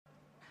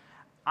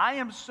I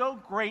am so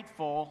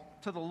grateful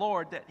to the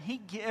Lord that He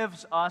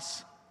gives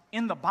us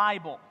in the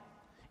Bible,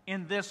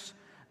 in this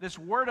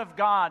Word of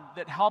God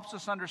that helps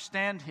us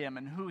understand Him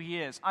and who He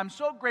is. I'm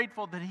so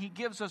grateful that He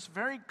gives us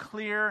very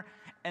clear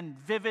and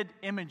vivid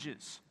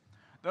images.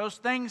 Those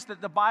things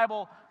that the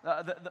Bible,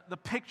 the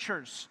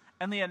pictures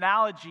and the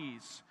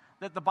analogies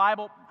that the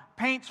Bible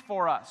paints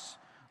for us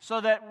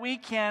so that we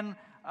can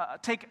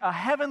take a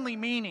heavenly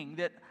meaning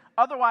that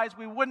otherwise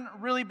we wouldn't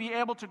really be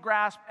able to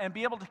grasp and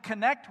be able to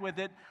connect with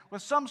it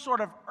with some sort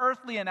of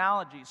earthly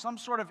analogy, some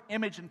sort of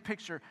image and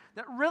picture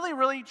that really,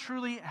 really,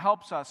 truly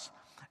helps us.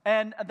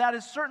 And that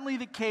is certainly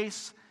the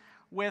case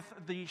with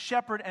the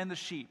shepherd and the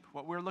sheep,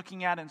 what we're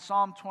looking at in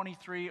Psalm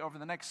 23 over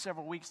the next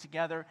several weeks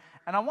together.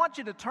 And I want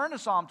you to turn to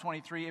Psalm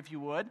 23 if you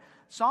would.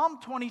 Psalm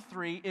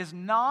 23 is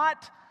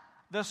not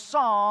the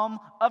psalm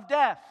of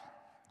death.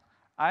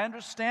 I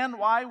understand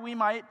why we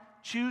might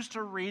choose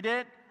to read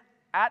it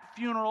at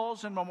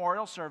funerals and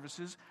memorial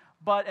services,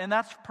 and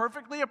that's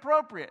perfectly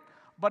appropriate.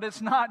 But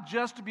it's not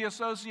just to be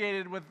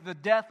associated with the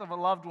death of a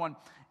loved one.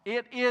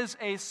 It is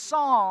a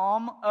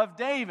psalm of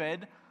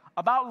David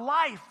about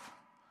life,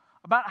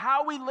 about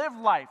how we live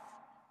life,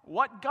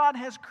 what God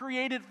has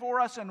created for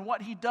us and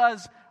what He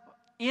does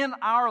in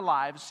our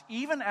lives,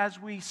 even as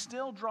we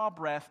still draw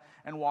breath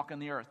and walk on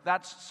the earth.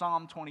 That's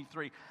Psalm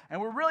 23. And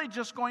we're really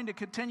just going to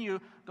continue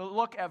to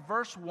look at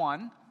verse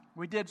 1.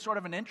 We did sort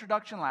of an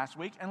introduction last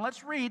week, and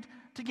let's read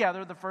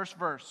together the first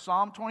verse,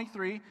 Psalm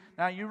 23.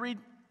 Now you read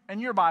in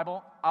your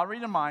Bible, I'll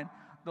read in mine.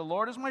 The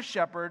Lord is my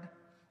shepherd,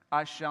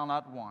 I shall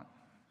not want.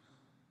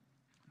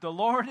 The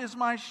Lord is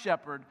my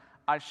shepherd,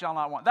 I shall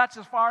not want. That's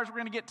as far as we're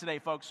going to get today,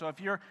 folks. So if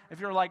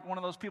you're like one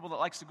of those people that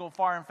likes to go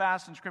far and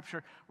fast in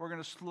Scripture, we're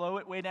going to slow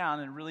it way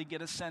down and really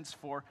get a sense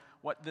for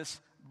what this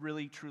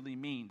really truly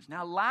means.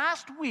 Now,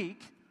 last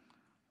week,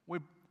 we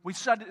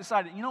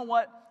decided, you know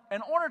what?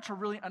 In order to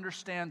really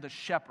understand the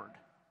shepherd,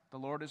 the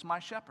Lord is my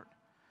shepherd,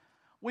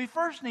 we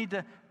first need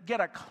to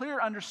get a clear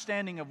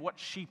understanding of what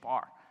sheep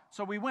are.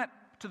 So we went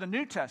to the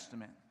New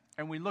Testament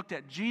and we looked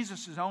at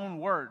Jesus' own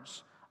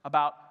words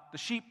about the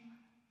sheep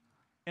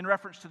in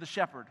reference to the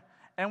shepherd.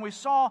 And we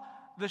saw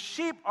the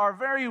sheep are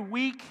very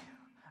weak,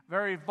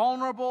 very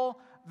vulnerable,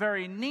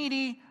 very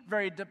needy,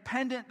 very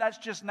dependent. That's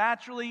just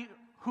naturally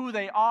who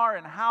they are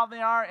and how they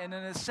are. And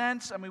in a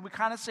sense, I mean, we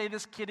kind of say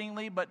this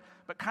kiddingly, but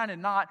kind of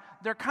not.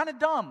 They're kind of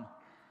dumb.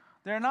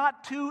 They're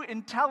not too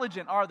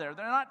intelligent, are they?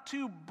 They're not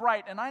too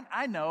bright. And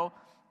I know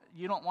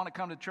you don't want to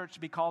come to church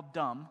to be called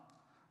dumb,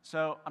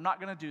 so I'm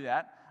not going to do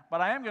that. But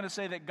I am going to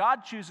say that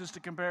God chooses to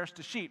compare us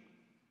to sheep.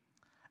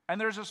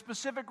 And there's a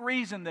specific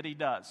reason that He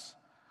does.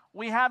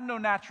 We have no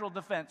natural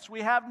defense.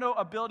 We have no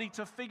ability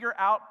to figure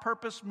out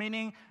purpose,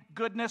 meaning,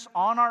 goodness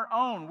on our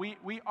own.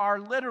 We are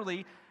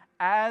literally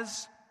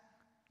as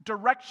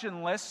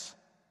directionless,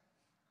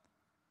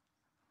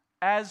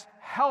 as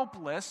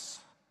helpless,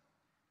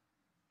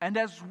 and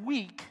as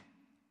weak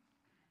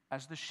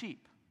as the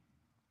sheep.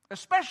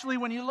 Especially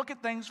when you look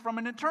at things from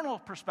an eternal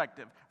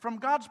perspective, from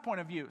God's point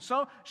of view.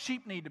 So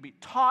sheep need to be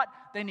taught,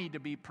 they need to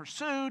be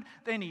pursued,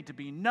 they need to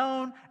be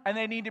known, and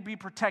they need to be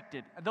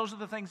protected. And those are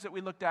the things that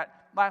we looked at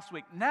last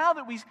week. Now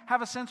that we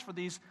have a sense for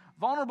these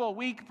vulnerable,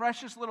 weak,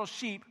 precious little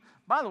sheep,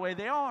 by the way,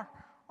 they are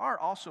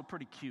also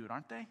pretty cute,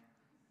 aren't they?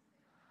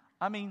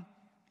 I mean,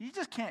 you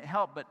just can't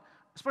help but,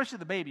 especially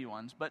the baby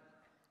ones, but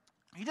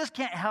you just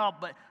can't help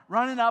but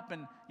running up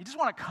and you just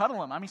want to cuddle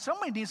them. I mean,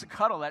 somebody needs to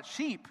cuddle that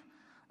sheep.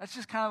 That's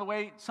just kind of the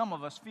way some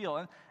of us feel.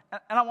 And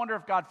I wonder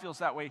if God feels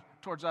that way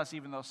towards us,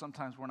 even though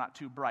sometimes we're not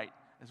too bright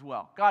as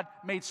well. God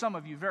made some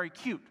of you very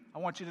cute. I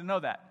want you to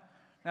know that.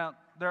 Now,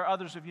 there are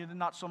others of you that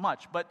not so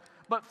much. But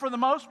for the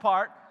most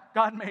part,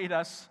 God made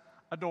us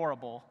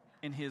adorable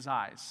in His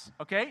eyes.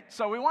 Okay?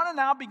 So we want to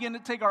now begin to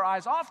take our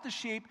eyes off the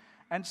sheep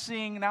and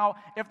seeing now,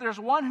 if there's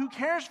one who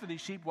cares for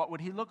these sheep, what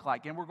would He look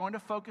like? And we're going to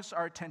focus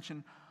our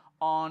attention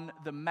on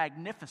the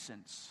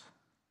magnificence,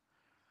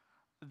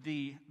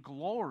 the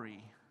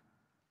glory,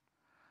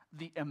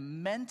 the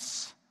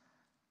immense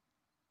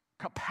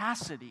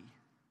capacity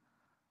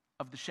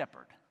of the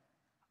shepherd.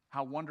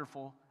 How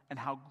wonderful and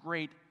how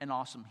great and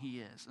awesome He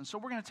is. And so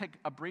we're going to take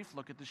a brief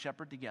look at the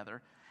shepherd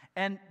together.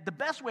 And the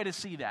best way to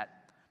see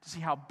that, to see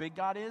how big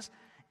God is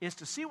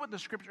to see what the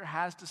Scripture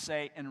has to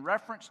say in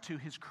reference to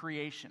His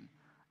creation.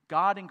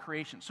 God in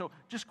creation. So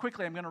just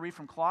quickly, I'm going to read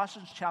from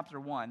Colossians chapter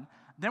 1.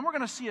 Then we're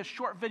going to see a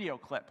short video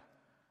clip.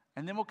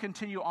 And then we'll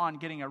continue on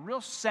getting a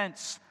real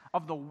sense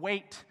of the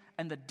weight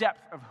and the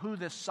depth of who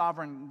this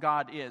sovereign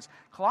God is.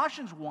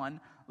 Colossians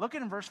 1, look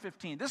at in verse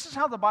 15. This is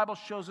how the Bible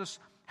shows us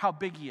how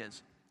big He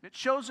is. It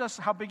shows us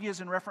how big He is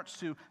in reference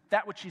to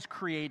that which He's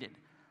created.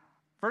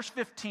 Verse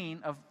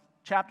 15 of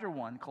chapter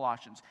 1,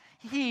 Colossians.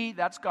 He,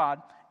 that's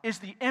God, is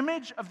the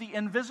image of the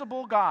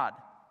invisible God,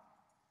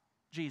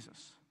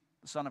 Jesus,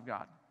 the Son of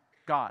God.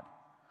 God,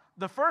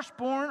 the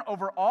firstborn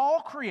over all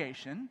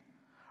creation,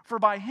 for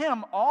by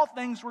Him all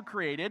things were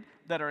created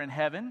that are in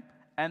heaven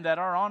and that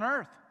are on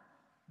earth,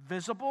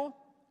 visible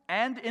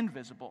and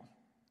invisible.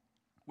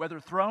 Whether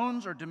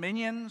thrones or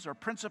dominions or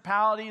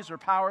principalities or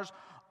powers,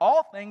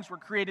 all things were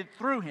created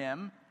through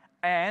Him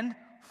and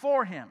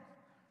for him.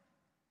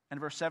 And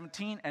verse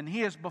 17, and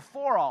he is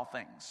before all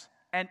things,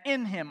 and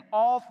in him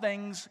all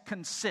things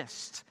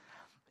consist.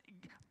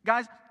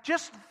 Guys,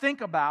 just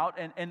think about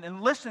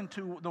and listen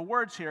to the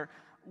words here.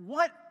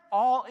 What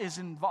all is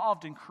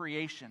involved in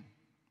creation?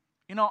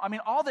 You know, I mean,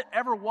 all that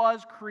ever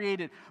was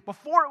created.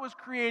 Before it was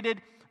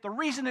created, the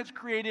reason it's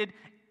created,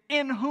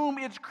 in whom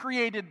it's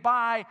created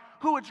by,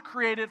 who it's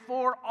created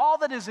for, all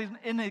that is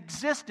in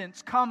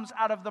existence comes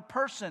out of the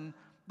person,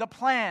 the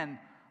plan,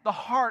 the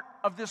heart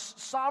of this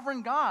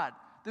sovereign God,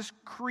 this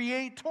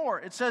creator.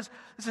 It says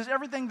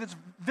everything that's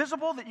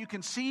visible that you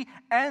can see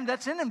and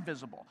that's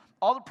invisible.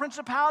 All the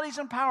principalities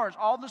and powers,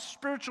 all the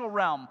spiritual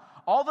realm,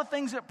 all the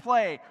things at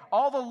play,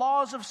 all the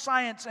laws of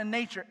science and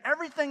nature,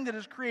 everything that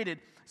is created,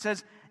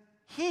 says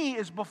he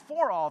is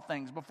before all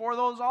things. Before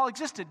those all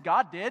existed,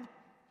 God did.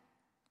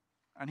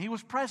 And he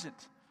was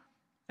present.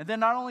 And then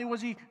not only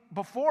was he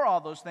before all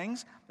those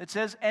things, it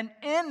says, and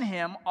in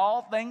him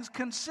all things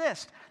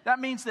consist. That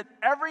means that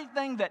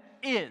everything that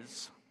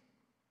is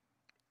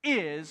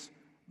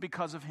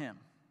because of him.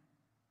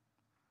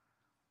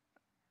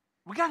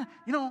 We got to,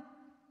 you know,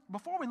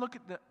 before we look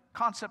at the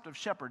concept of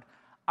shepherd,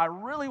 I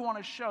really want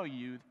to show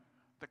you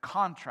the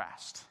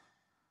contrast.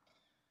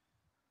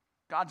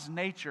 God's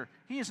nature,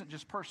 he isn't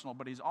just personal,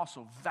 but he's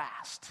also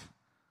vast.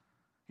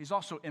 He's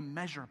also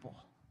immeasurable,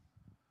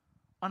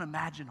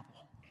 unimaginable.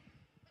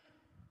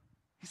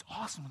 He's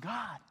awesome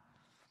God.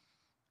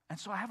 And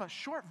so I have a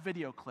short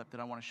video clip that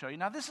I want to show you.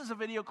 Now, this is a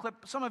video clip.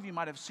 Some of you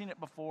might have seen it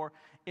before.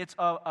 It's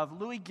of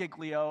Louis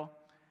Giglio,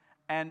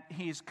 and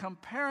he's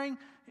trying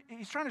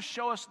to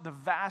show us the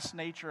vast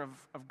nature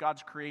of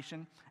God's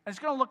creation. And he's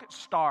going to look at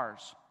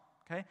stars,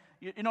 okay?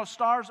 You know,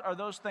 stars are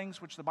those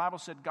things which the Bible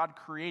said God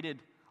created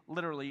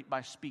literally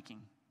by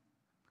speaking.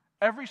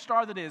 Every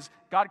star that is,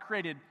 God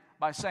created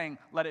by saying,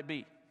 let it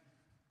be.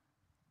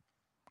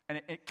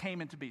 And it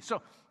came into being.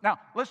 So now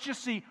let's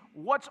just see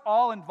what's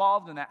all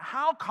involved in that.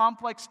 How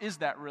complex is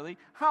that really?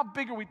 How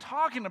big are we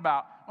talking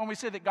about when we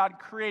say that God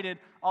created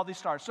all these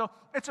stars? So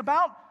it's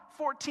about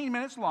 14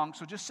 minutes long,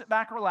 so just sit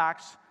back,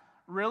 relax,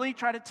 really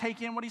try to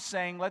take in what he's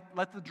saying,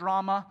 let the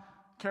drama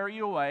carry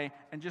you away,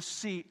 and just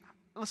see,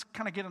 let's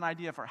kind of get an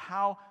idea for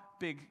how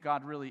big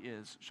God really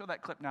is. Show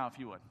that clip now if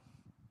you would.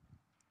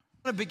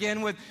 I want to begin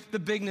with the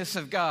bigness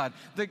of God,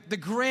 the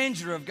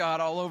grandeur of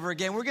God all over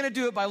again. We're going to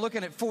do it by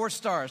looking at 4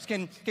 stars.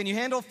 Can you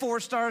handle 4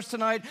 stars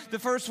tonight? The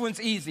first one's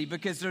easy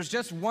because there's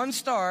just one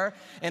star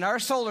in our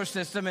solar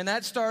system, and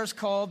that star is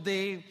called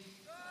the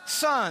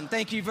sun.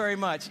 Thank you very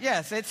much.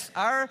 Yes, it's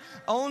our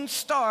own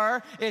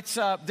star. It's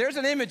there's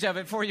an image of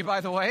it for you,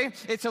 by the way.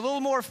 It's a little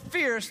more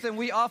fierce than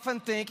we often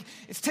think.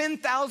 It's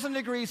 10,000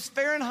 degrees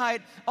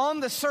Fahrenheit on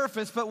the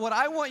surface, but what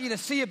I want you to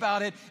see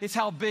about it is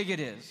how big it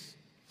is.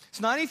 It's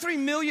 93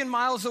 million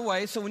miles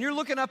away, so when you're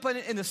looking up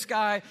in the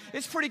sky,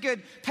 it's pretty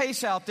good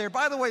pace out there.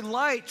 By the way,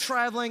 light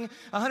traveling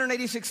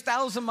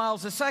 186,000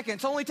 miles a second.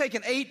 It's only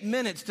taken 8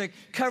 minutes to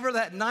cover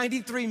that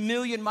 93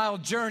 million mile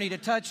journey to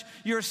touch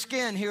your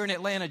skin here in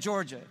Atlanta,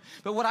 Georgia.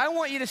 But what I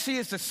want you to see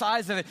is the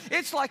size of it.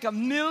 It's like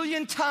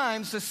 1,000,000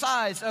 times the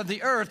size of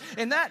the earth,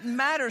 and that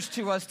matters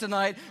to us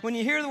tonight when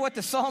you hear what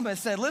the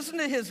psalmist said. Listen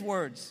to his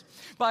words.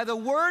 By the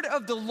word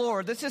of the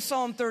Lord, this is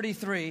Psalm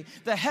 33,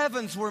 the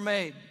heavens were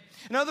made.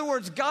 In other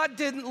words, God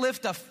didn't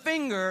lift a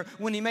finger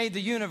when he made the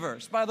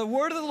universe. By the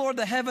word of the Lord,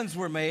 the heavens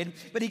were made.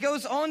 But he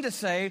goes on to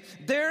say,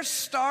 their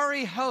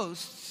starry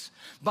hosts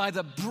by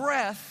the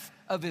breath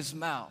of his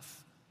mouth.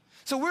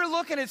 So we're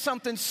looking at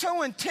something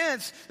so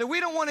intense that we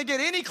don't want to get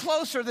any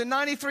closer than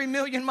 93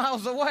 million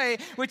miles away,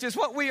 which is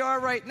what we are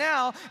right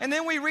now. And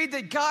then we read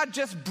that God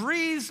just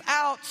breathes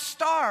out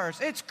stars.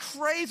 It's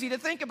crazy to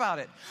think about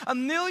it.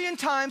 1,000,000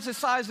 times the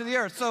size of the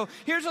earth. So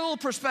here's a little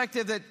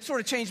perspective that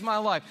sort of changed my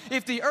life.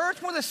 If the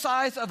earth were the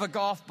size of a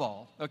golf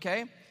ball,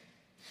 okay,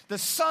 the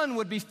sun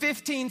would be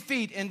 15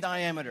 feet in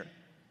diameter.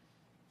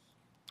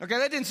 Okay,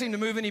 that didn't seem to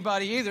move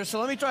anybody either,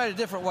 so let me try it a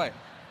different way.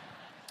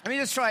 Let me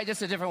just try it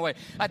just a different way.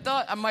 I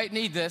thought I might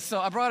need this,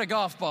 so I brought a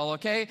golf ball,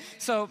 okay?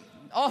 So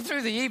all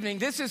through the evening,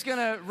 this is going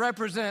to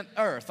represent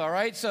Earth, all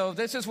right? So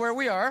this is where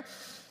we are.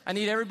 I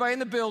need everybody in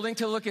the building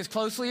to look as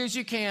closely as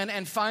you can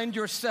and find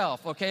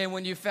yourself, okay? And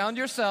when you found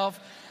yourself,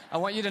 I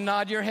want you to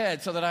nod your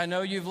head so that I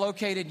know you've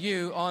located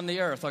you on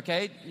the earth,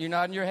 okay? You're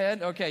nodding your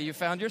head? Okay, you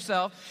found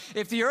yourself.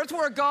 If the earth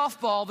were a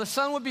golf ball, the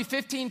sun would be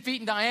 15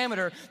 feet in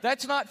diameter.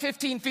 That's not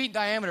 15 feet in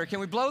diameter.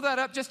 Can we blow that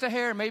up just a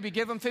hair, maybe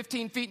give them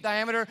 15 feet in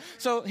diameter?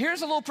 So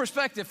here's a little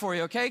perspective for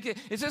you, okay?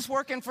 Is this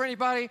working for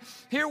anybody?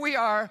 Here we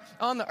are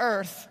on the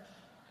earth,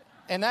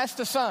 and that's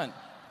the sun.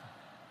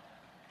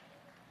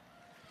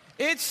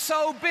 It's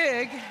so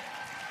big.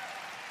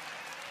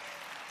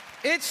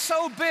 It's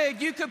so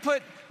big, you could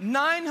put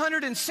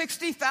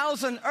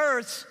 960,000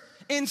 Earths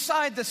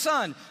inside the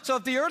sun. So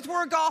if the earth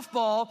were a golf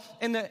ball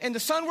and the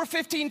sun were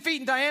 15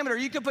 feet in diameter,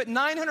 you could put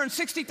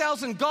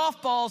 960,000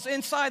 golf balls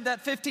inside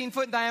that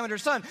 15-foot diameter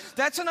sun.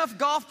 That's enough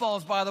golf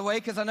balls, by the way,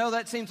 because I know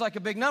that seems like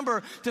a big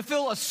number, to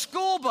fill a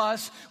school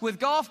bus with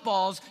golf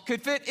balls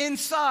could fit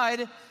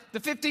inside the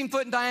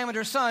 15-foot in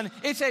diameter sun,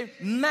 it's a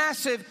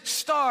massive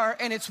star,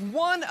 and it's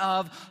one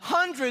of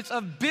hundreds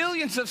of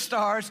billions of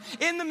stars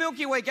in the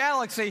Milky Way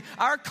galaxy,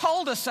 our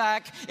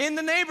cul-de-sac in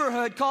the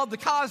neighborhood called the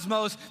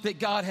cosmos that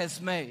God has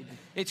made.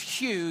 It's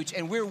huge,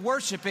 and we're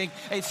worshiping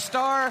a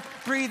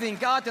star-breathing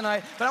God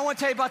tonight. But I want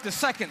to tell you about the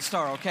second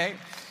star, okay?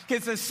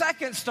 Because the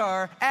second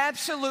star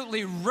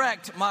absolutely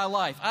wrecked my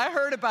life. I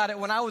heard about it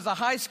when I was a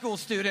high school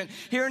student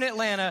here in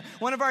Atlanta.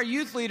 One of our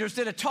youth leaders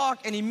did a talk,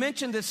 and he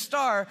mentioned this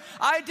star.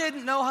 I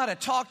didn't know how to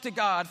talk to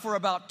God for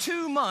about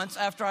 2 months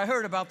after I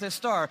heard about this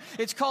star.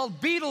 It's called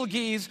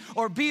Betelgeuse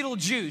or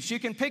Betelgeuse. You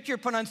can pick your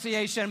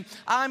pronunciation.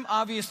 I'm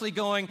obviously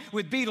going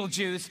with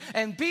Betelgeuse,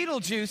 and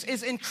Betelgeuse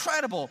is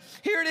incredible.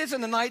 Here it is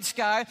in the night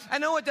sky. I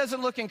know it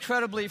doesn't look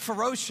incredibly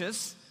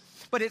ferocious,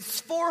 but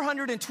it's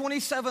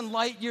 427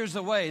 light years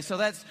away. So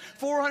that's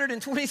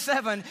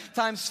 427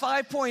 times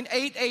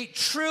 5.88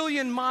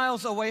 trillion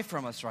miles away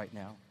from us right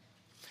now.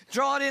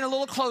 Draw it in a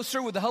little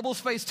closer with the Hubble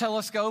Space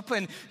Telescope,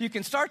 and you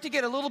can start to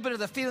get a little bit of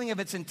the feeling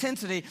of its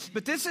intensity.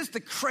 But this is the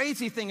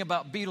crazy thing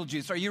about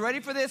Betelgeuse. Are you ready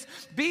for this?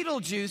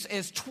 Betelgeuse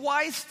is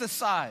twice the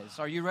size.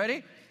 Are you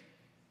ready?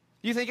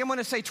 You think I'm going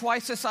to say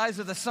twice the size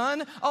of the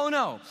sun? Oh,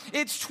 no.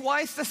 It's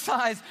twice the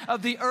size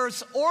of the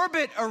Earth's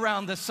orbit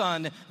around the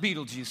sun,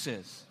 Betelgeuse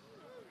is.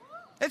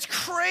 It's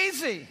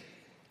crazy.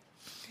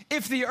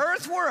 If the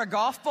Earth were a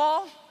golf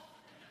ball,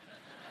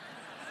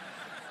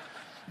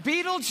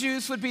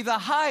 Betelgeuse would be the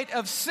height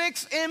of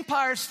 6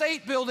 Empire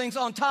State Buildings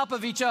on top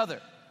of each other.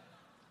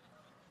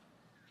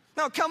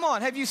 Now, come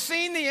on. Have you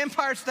seen the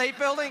Empire State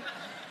Building?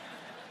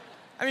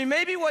 I mean,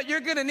 maybe what you're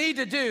going to need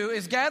to do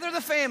is gather the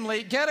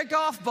family, get a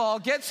golf ball,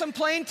 get some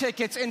plane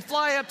tickets, and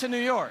fly up to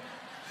New York.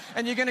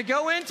 And you're going to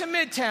go into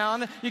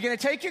Midtown, you're going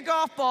to take your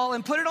golf ball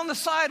and put it on the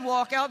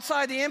sidewalk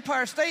outside the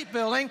Empire State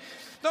Building.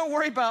 Don't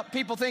worry about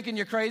people thinking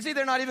you're crazy.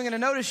 They're not even going to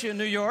notice you in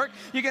New York.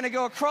 You're going to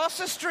go across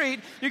the street.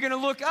 You're going to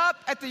look up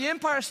at the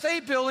Empire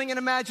State Building and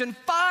imagine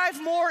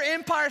 5 more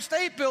Empire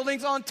State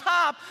Buildings on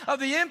top of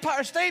the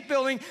Empire State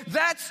Building.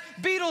 That's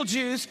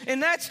Betelgeuse, and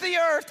that's the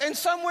Earth, and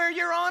somewhere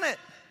you're on it.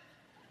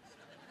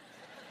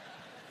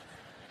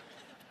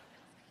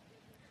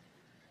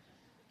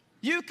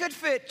 You could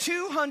fit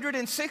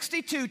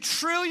 262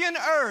 trillion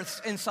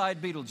Earths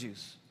inside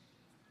Betelgeuse.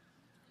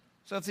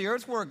 So if the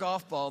Earth were a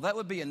golf ball, that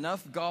would be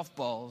enough golf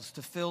balls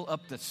to fill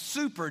up the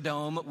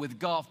Superdome with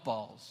golf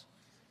balls.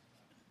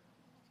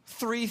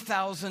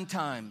 3,000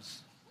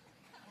 times.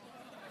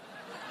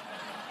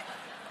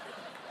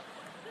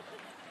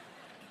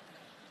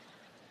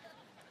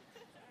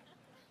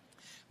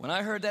 When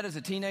I heard that as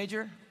a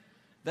teenager,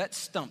 that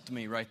stumped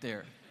me right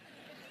there.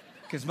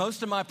 Because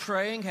most of my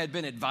praying had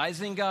been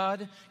advising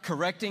God,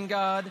 correcting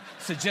God,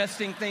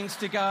 suggesting things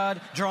to God,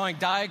 drawing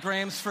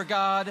diagrams for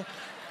God,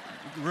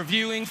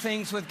 reviewing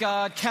things with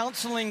God,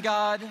 counseling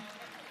God.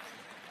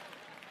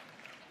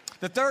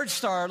 The third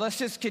star,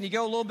 can you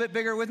go a little bit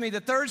bigger with me? The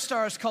third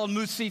star is called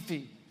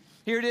Musifi.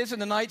 Here it is in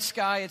the night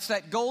sky. It's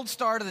that gold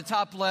star to the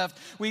top left.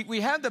 We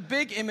have the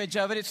big image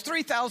of it. It's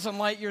 3,000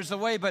 light years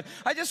away, but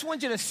I just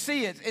want you to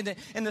see it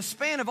in the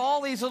span of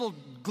all these little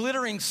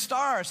glittering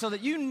stars so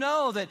that you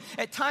know that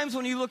at times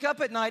when you look up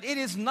at night, it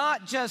is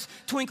not just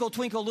twinkle,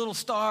 twinkle, little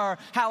star,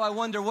 how I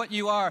wonder what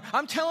you are.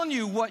 I'm telling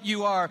you what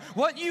you are.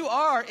 What you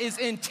are is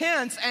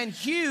intense and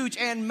huge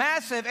and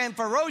massive and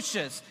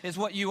ferocious is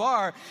what you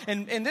are.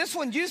 And this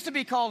one used to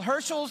be called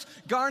Herschel's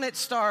Garnet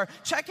Star.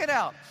 Check it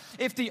out.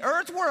 If the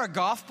Earth were a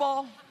golf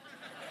ball,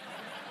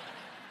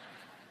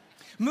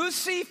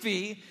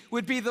 Musifi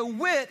would be the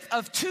width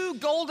of 2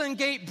 Golden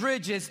Gate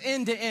bridges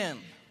end to end.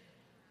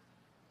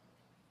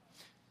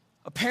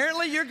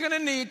 Apparently, you're going to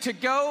need to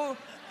go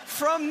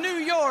from New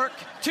York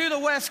to the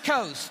West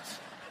Coast.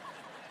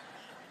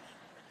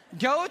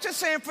 Go to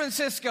San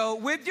Francisco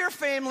with your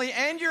family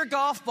and your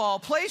golf ball.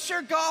 Place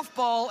your golf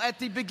ball at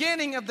the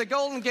beginning of the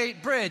Golden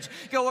Gate Bridge.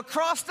 Go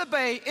across the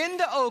bay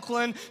into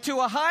Oakland to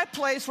a high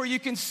place where you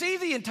can see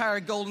the entire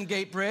Golden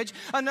Gate Bridge.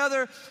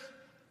 Another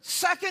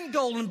second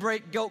Golden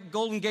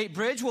Gate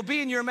Bridge will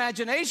be in your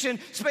imagination.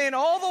 Span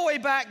all the way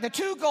back the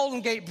 2 Golden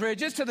Gate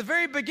Bridges to the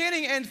very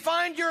beginning and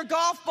find your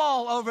golf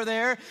ball over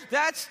there.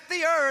 That's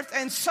the Earth,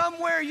 and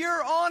somewhere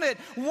you're on it.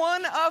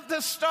 One of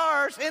the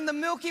stars in the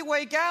Milky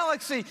Way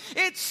galaxy.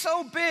 It's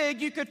so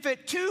big you could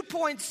fit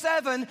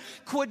 2.7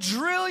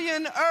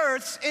 quadrillion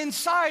Earths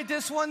inside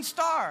this one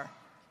star.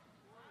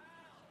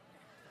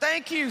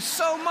 Thank you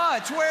so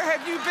much. Where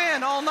have you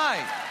been all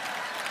night?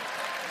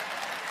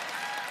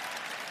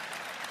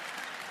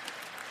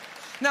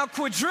 Now,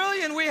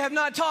 quadrillion we have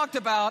not talked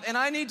about, and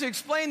I need to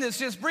explain this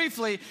just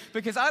briefly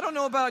because I don't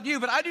know about you,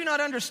 but I do not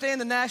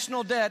understand the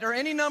national debt or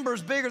any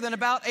numbers bigger than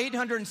about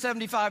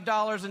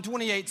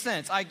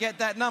 $875.28. I get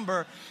that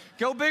number.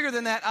 Go bigger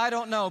than that, I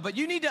don't know. But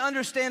you need to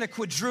understand a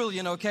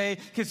quadrillion, okay?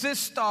 Because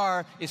this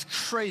star is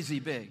crazy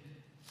big.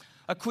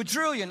 A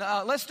quadrillion,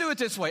 let's do it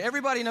this way.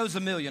 Everybody knows a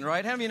million,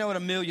 right? How many of you know what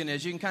a million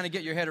is? You can kind of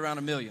get your head around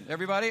a million.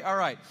 Everybody? All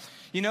right.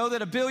 You know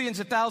that a billion's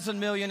 1,000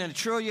 million, and a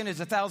trillion is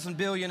 1,000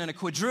 billion, and a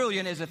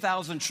quadrillion is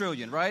 1,000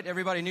 trillion, right?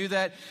 Everybody knew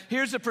that?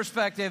 Here's the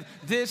perspective.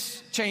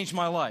 This changed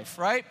my life,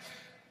 right?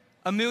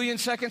 1 million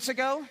seconds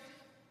ago,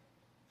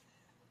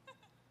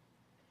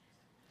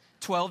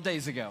 12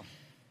 days ago.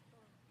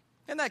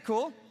 Isn't that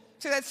cool?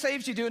 See, that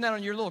saves you doing that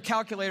on your little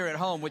calculator at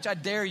home, which I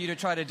dare you to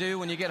try to do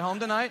when you get home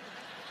tonight.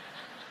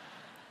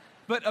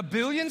 But 1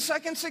 billion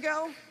seconds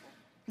ago,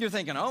 you're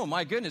thinking, oh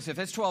my goodness, if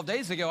it's 12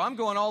 days ago, I'm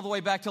going all the way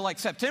back to like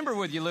September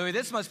with you, Louis.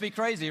 This must be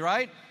crazy,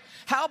 right?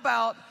 How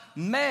about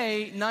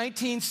May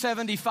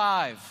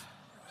 1975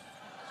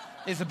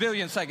 is 1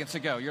 billion seconds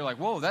ago? You're like,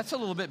 whoa, that's a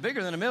little bit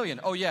bigger than 1 million.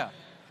 Oh yeah.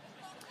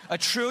 1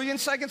 trillion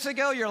seconds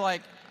ago, you're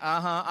like,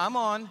 I'm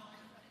on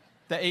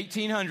the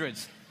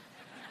 1800s.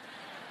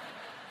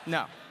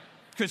 No.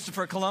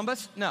 Christopher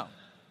Columbus? No.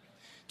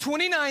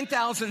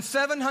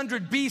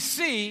 29,700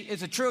 BC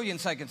is 1 trillion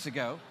seconds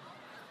ago.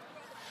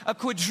 A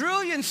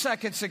quadrillion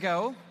seconds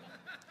ago,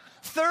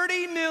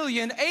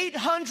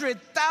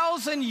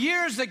 30,800,000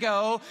 years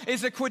ago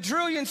is a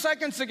quadrillion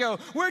seconds ago.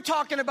 We're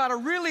talking about a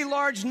really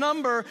large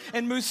number,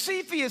 and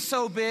Musifi is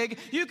so big,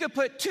 you could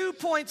put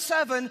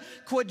 2.7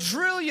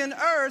 quadrillion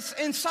Earths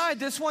inside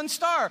this one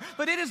star.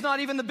 But it is not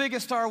even the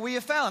biggest star we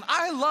have found.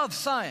 I love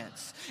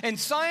science, and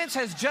science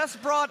has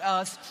just brought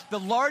us the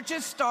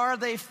largest star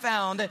they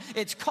found.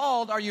 It's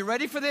called, are you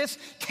ready for this?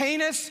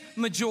 Canis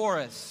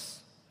Majoris.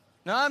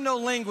 Now, I'm no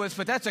linguist,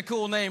 but that's a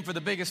cool name for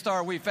the biggest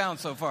star we've found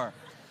so far.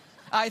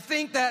 I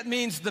think that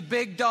means the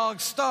big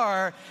dog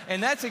star,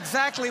 and that's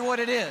exactly what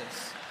it is.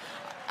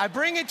 I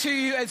bring it to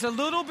you as a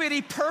little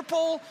bitty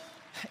purple,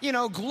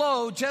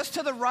 glow just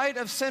to the right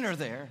of center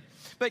there.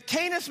 But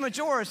Canis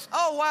Majoris,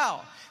 oh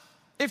wow.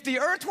 If the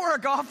Earth were a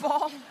golf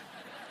ball,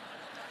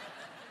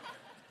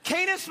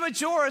 Canis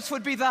Majoris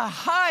would be the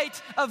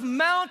height of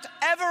Mount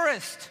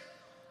Everest.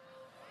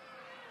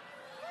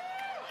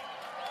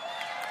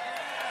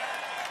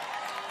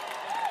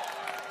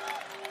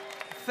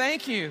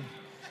 Thank you.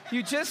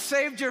 You just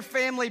saved your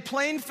family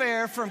plane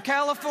fare from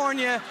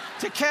California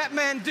to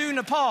Kathmandu,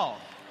 Nepal.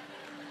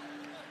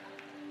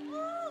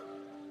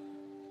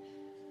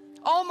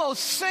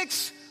 Almost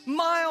 6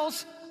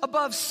 miles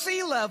above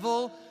sea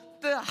level,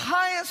 the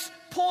highest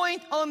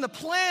point on the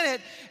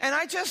planet. And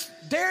I just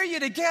dare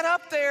you to get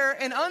up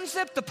there and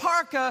unzip the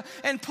parka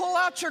and pull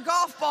out your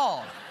golf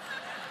ball.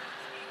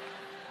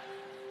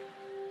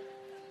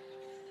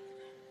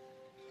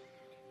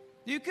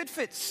 You could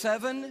fit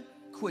 7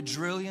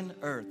 quadrillion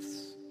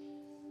Earths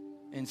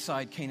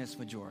inside Canis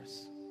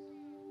Majoris.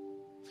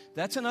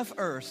 That's enough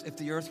Earths, if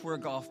the Earth were a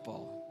golf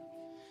ball,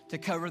 to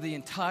cover the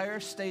entire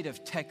state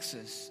of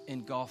Texas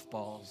in golf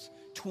balls,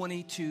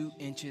 22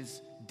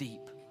 inches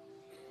deep.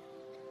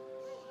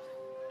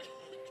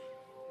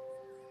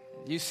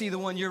 You see the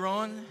one you're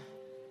on?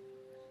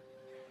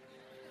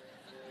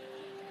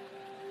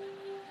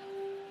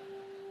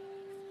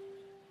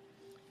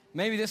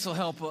 Maybe this will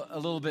help a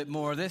little bit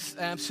more. This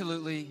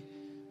absolutely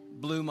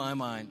blew my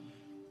mind.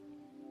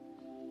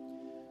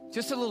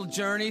 Just a little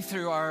journey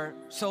through our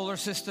solar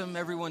system.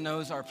 Everyone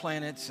knows our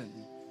planets and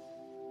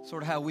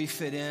sort of how we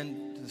fit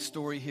in to the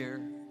story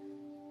here.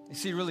 You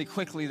see really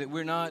quickly that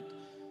we're not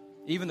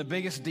even the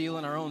biggest deal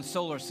in our own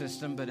solar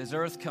system, but as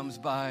Earth comes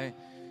by,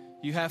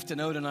 you have to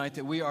know tonight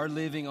that we are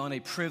living on a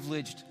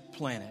privileged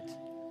planet.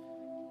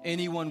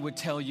 Anyone would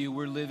tell you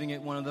we're living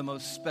at one of the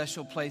most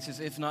special places,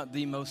 if not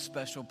the most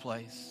special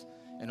place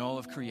in all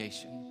of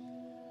creation.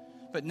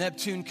 But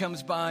Neptune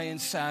comes by and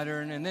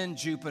Saturn and then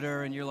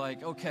Jupiter, and you're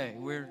like, okay,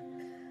 we're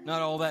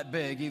not all that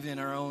big, even in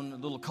our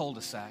own little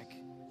cul-de-sac.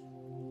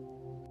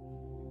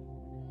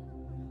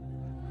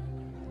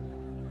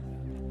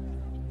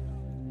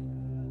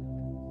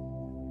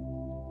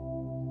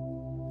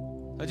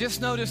 I just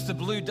noticed the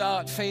blue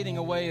dot fading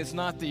away is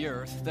not the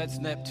Earth. That's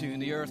Neptune.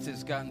 The Earth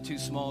has gotten too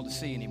small to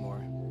see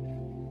anymore.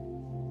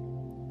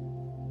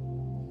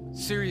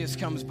 Sirius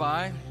comes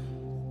by.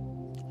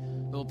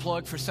 Little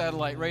plug for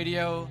satellite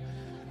radio.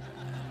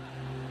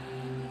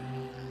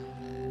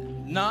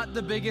 Not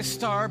the biggest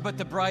star, but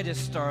the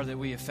brightest star that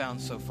we have found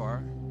so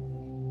far.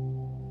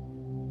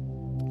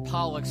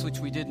 Pollux, which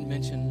we didn't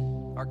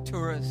mention.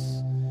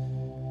 Arcturus.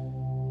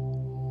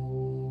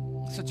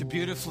 Such a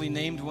beautifully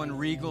named one,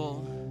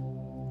 Regal.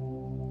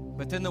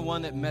 But then the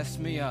one that messed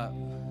me up.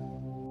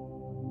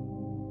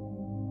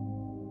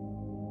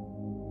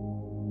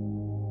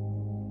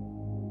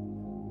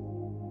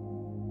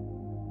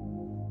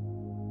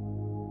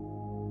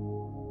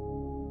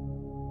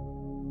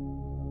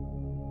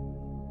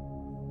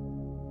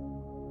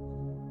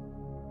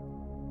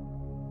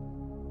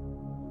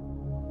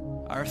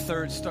 Our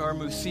third star,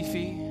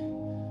 Musifi.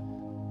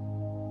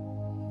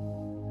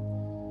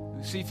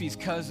 Musifi's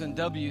cousin,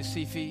 W.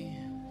 Cephei.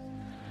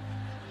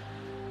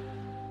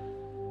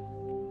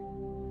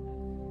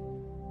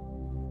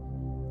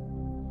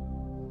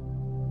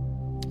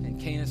 And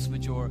Canis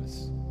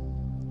Majoris.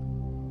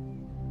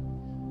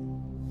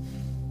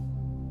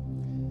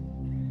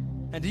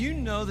 And do you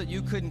know that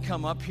you couldn't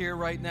come up here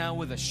right now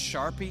with a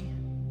Sharpie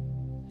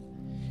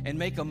and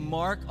make a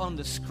mark on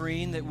the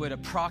screen that would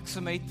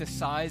approximate the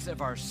size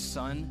of our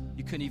sun?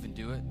 You couldn't even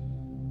do it.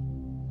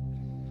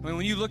 I mean,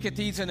 when you look at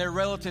these in their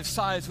relative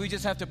size, we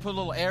just have to put a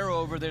little arrow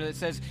over there that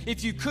says,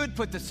 if you could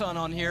put the sun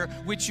on here,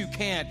 which you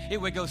can't,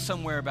 it would go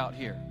somewhere about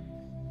here.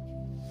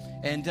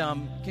 And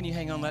can you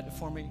hang on that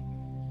for me?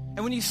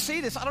 And when you see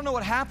this, I don't know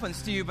what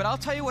happens to you, but I'll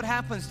tell you what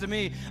happens to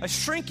me. A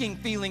shrinking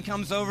feeling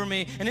comes over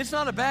me, and it's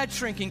not a bad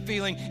shrinking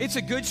feeling. It's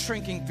a good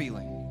shrinking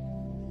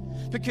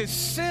feeling. Because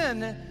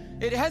sin,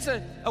 it has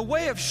a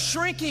way of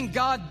shrinking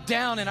God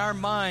down in our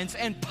minds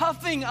and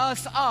puffing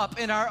us up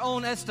in our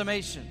own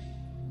estimation.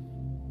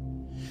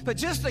 But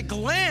just a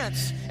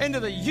glance into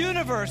the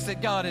universe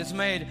that God has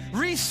made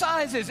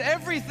resizes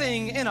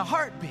everything in a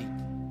heartbeat.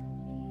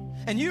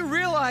 And you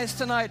realize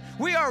tonight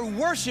we are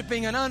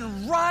worshiping an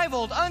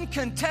unrivaled,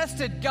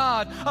 uncontested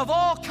God of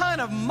all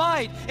kind of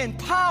might and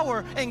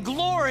power and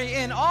glory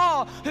and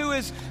awe,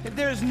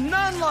 there's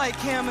none like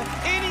him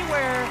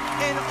anywhere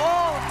in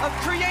all of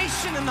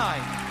creation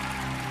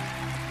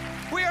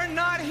tonight. We are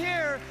not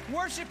here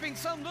worshiping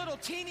some little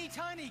teeny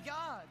tiny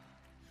God.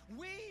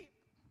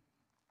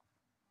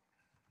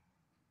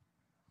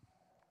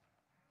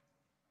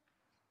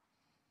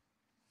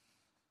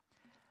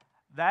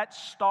 That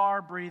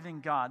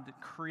star-breathing God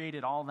that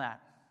created all that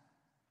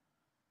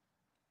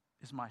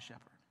is my shepherd,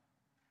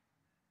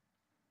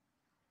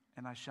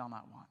 and I shall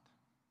not want.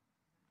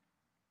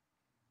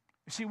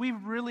 You see, we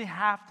really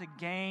have to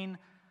gain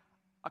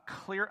a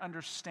clear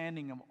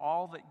understanding of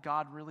all that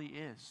God really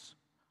is,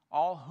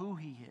 all who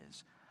he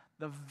is,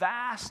 the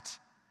vast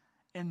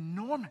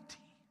enormity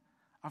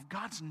of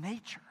God's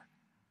nature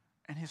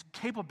and his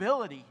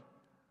capability.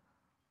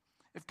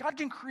 If God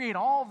can create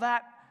all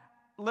that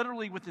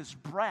literally with his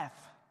breath.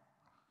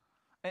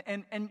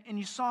 And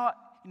you saw,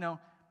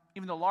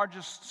 even the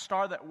largest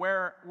star that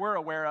we're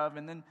aware of,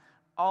 and then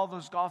all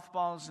those golf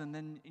balls, and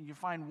then you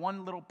find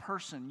one little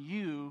person,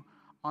 you,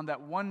 on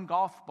that one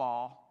golf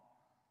ball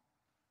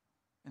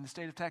in the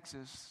state of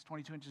Texas,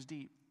 22 inches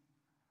deep.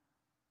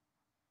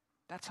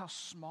 That's how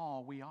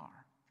small we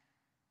are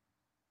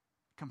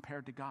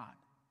compared to God,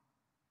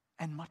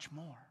 and much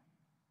more.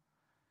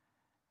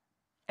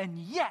 And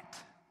yet,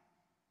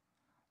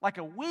 like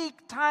a weak,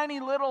 tiny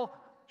little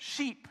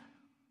sheep,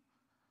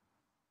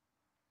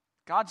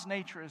 God's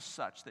nature is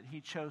such that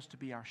he chose to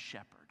be our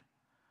shepherd.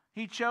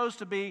 He chose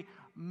to be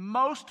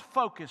most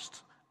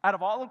focused out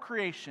of all of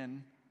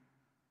creation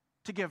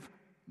to give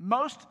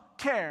most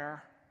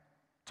care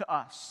to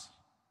us,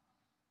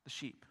 the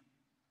sheep.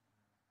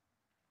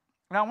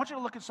 Now, I want you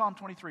to look at Psalm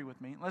 23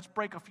 with me. Let's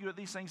break a few of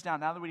these things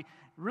down now that we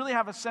really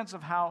have a sense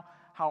of how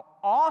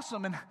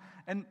awesome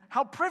and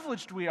how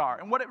privileged we are,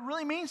 and what it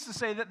really means to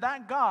say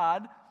that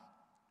God,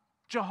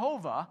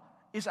 Jehovah,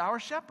 is our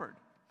shepherd.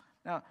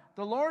 Now,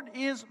 the Lord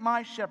is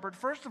my shepherd.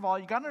 First of all,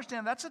 you got to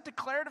understand that's a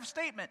declarative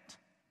statement.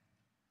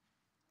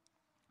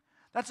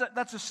 That's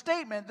a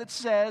statement that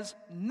says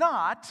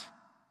not,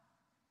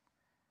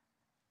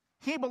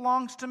 he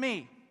belongs to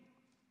me.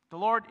 The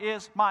Lord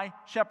is my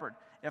shepherd.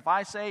 If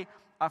I say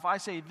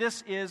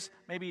this is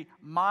maybe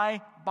my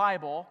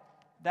Bible,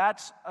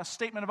 that's a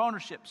statement of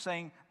ownership,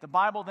 saying the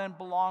Bible then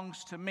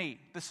belongs to me.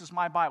 This is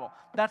my Bible.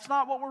 That's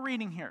not what we're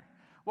reading here.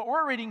 What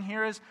we're reading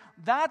here is,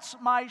 that's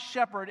my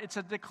shepherd. It's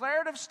a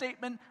declarative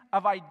statement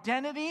of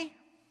identity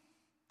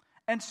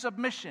and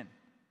submission.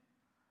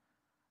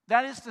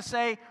 That is to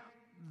say,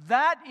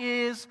 that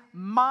is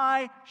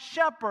my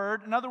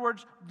shepherd. In other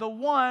words, the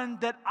one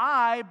that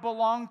I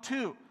belong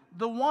to,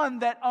 the one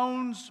that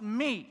owns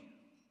me.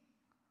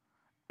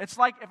 It's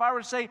like if I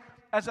were to say,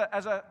 as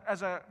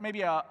a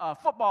maybe a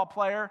football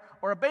player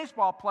or a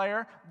baseball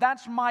player,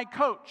 that's my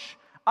coach.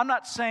 I'm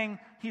not saying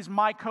he's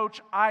my coach,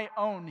 I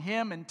own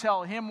him and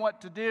tell him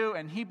what to do,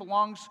 and he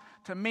belongs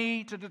to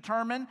me to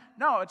determine.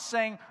 No, it's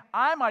saying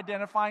I'm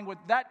identifying with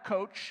that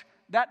coach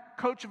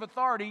of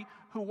authority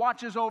who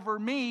watches over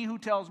me, who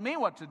tells me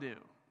what to do.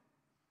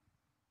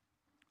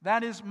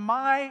 That is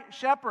my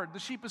shepherd. The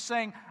sheep is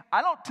saying,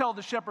 I don't tell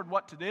the shepherd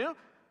what to do.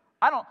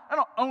 I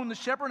don't own the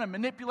shepherd and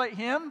manipulate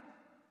him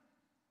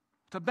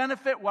to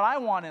benefit what I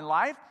want in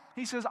life.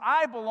 He says,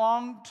 I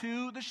belong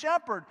to the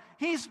shepherd.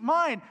 He's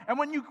mine. And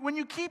when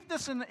you keep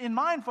this in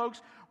mind,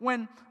 folks,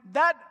 when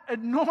that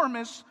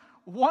enormous,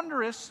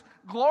 wondrous,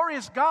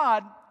 glorious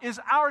God is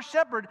our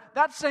shepherd,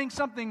 that's saying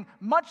something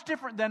much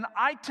different than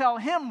I tell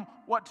him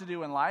what to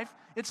do in life.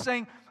 It's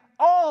saying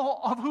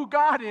all of who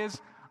God is,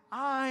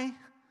 I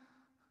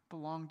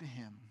belong to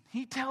him.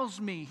 He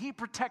tells me, he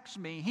protects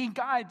me, he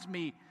guides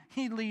me,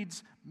 he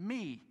leads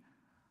me.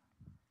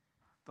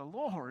 The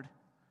Lord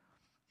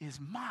is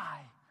my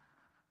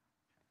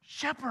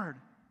shepherd.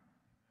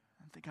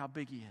 And think how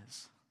big he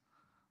is.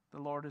 The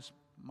Lord is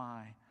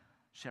my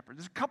shepherd.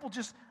 There's a couple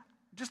just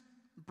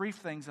brief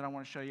things that I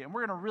want to show you. And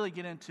we're going to really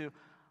get into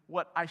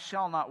what I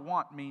shall not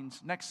want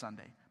means next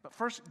Sunday. But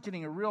first,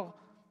 getting a real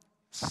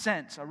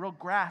sense, a real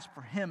grasp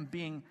for him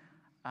being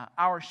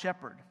our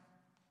shepherd.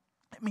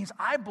 It means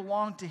I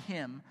belong to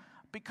him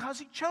because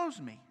he chose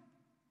me.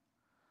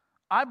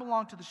 I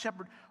belong to the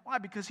shepherd. Why?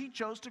 Because he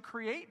chose to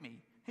create me.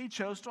 He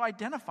chose to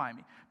identify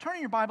me. Turn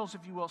in your Bibles,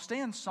 if you will. Stay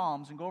in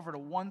Psalms and go over to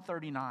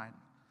 139.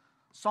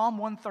 Psalm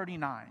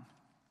 139.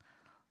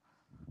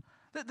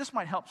 This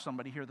might help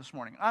somebody here this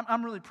morning.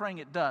 I'm really praying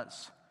it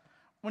does.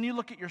 When you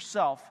look at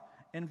yourself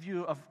in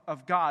view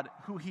of God,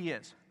 who He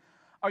is.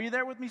 Are you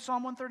there with me,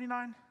 Psalm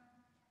 139?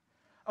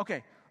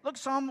 Okay, look,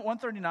 Psalm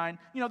 139.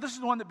 This is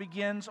the one that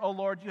begins, "O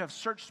Lord, you have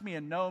searched me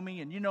and know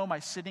me, and you know my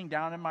sitting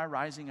down and my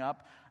rising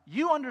up.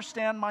 You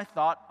understand my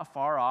thought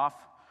afar off.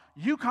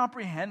 You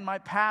comprehend my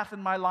path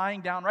and my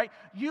lying down," right?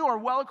 You are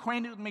well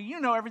acquainted with me.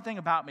 You know everything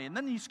about me. And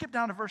then you skip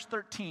down to verse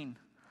 13.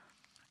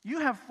 "You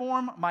have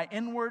formed my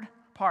inward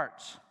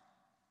parts.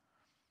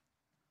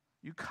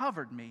 You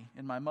covered me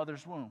in my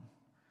mother's womb.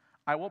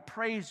 I will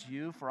praise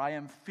you, for I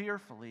am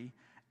fearfully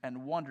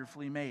and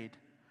wonderfully made.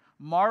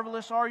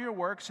 Marvelous are your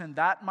works, and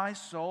that my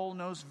soul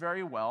knows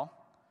very well.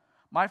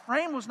 My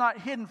frame was not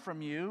hidden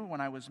from you when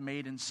I was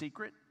made in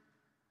secret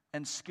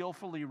and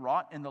skillfully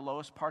wrought in the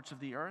lowest parts of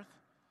the earth.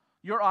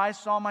 Your eyes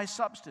saw my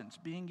substance,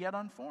 being yet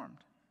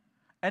unformed.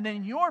 And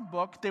in your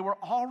book they were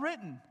all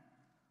written,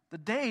 the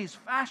days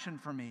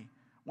fashioned for me,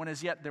 when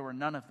as yet there were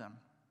none of them.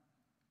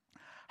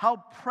 How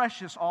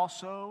precious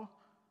also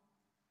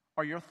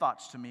are your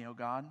thoughts to me, O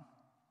God.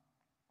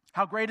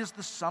 How great is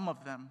the sum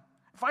of them.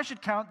 If I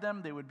should count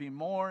them, they would be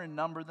more in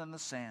number than the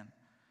sand.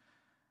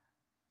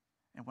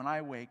 And when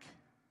I wake,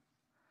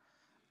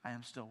 I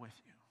am still with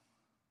you."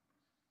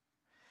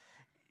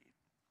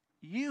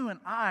 You and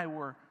I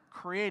were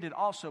created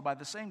also by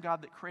the same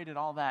God that created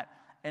all that.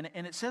 And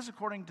it says,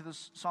 according to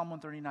this Psalm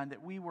 139,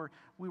 that we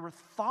were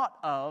thought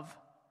of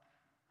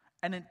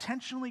and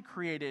intentionally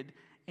created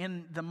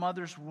in the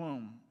mother's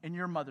womb, in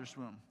your mother's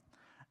womb.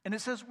 And it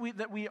says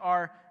that we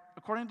are,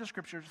 according to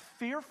Scriptures,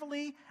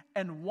 fearfully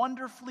and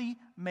wonderfully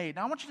made.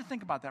 Now, I want you to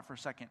think about that for a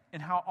second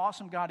and how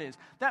awesome God is.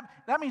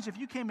 That means if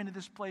you came into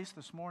this place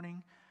this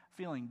morning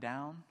feeling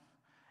down,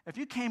 if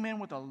you came in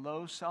with a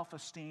low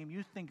self-esteem,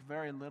 you think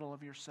very little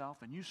of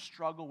yourself, and you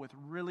struggle with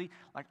really,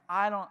 like,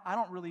 I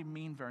don't really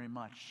mean very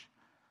much.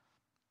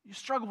 You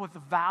struggle with the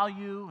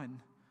value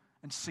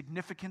and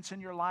significance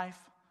in your life.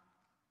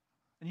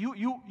 And you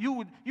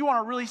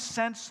want to really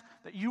sense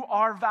that you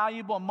are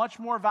valuable, much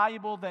more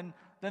valuable than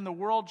the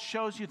world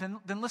shows you,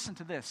 then listen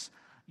to this.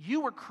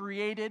 You were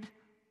created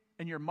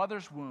in your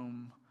mother's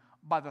womb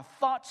by the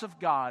thoughts of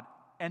God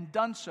and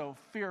done so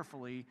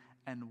fearfully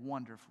and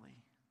wonderfully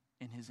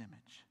in His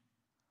image.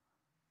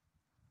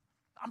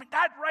 I mean,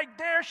 that right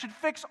there should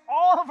fix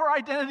all of our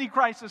identity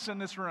crisis in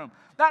this room.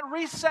 That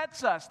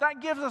resets us.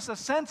 That gives us a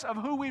sense of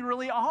who we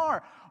really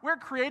are. We're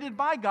created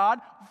by God,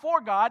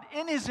 for God,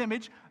 in His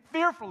image,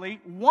 fearfully,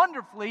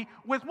 wonderfully,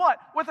 with what?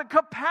 With a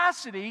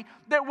capacity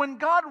that when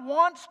God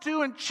wants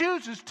to and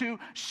chooses to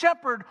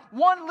shepherd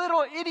one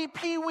little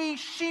itty-pee-wee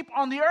sheep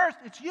on the earth,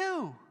 it's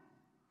you.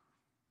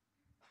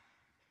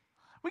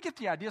 We get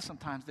the idea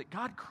sometimes that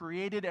God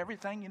created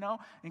everything,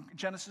 in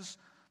Genesis,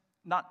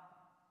 not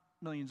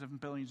millions and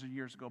billions of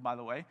years ago, by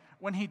the way,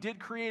 when He did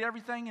create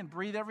everything and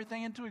breathe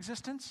everything into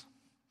existence.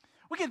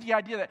 We get the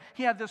idea that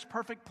He had this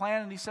perfect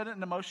plan and He set it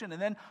into motion,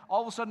 and then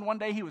all of a sudden one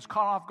day He was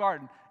caught off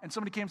guard, and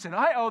somebody came and said,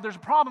 there's a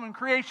problem in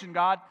creation,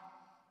 God.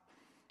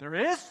 There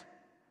is?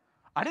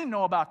 I didn't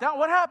know about that.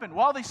 What happened?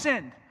 Well, they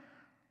sinned.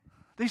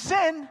 They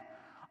sinned?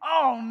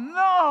 Oh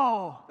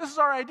no! This is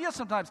our idea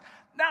sometimes.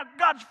 Now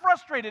God's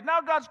frustrated.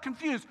 Now God's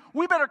confused.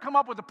 We better come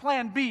up with a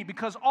plan B,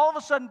 because all of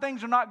a sudden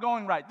things are not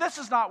going right. This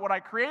is not what I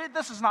created.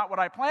 This is not what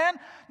I planned.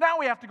 Now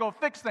we have to go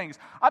fix things.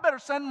 I better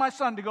send my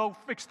son to go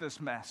fix this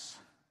mess.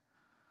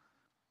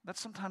 That's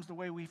sometimes the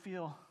way we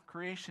feel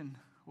creation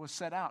was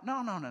set out.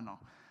 No.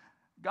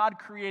 God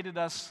created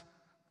us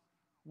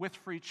with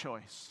free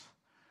choice,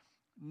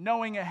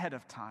 knowing ahead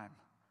of time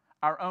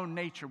our own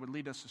nature would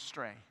lead us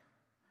astray,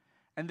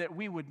 and that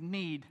we would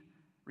need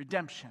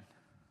redemption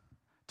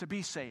to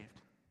be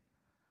saved,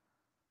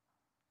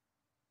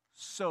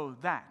 so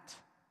that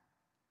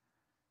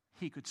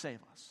He could save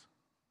us.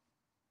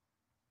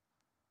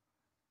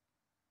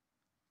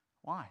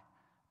 Why?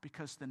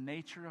 Because the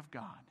nature of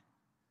God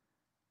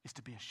is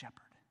to be a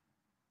shepherd.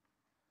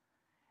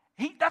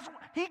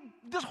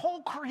 This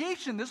whole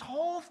creation, this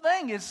whole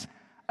thing is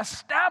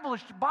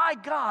established by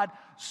God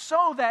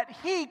so that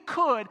He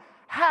could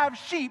have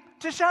sheep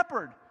to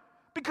shepherd.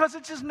 Because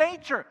it's His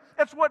nature.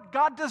 It's what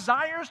God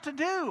desires to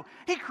do.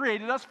 He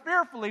created us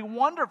fearfully,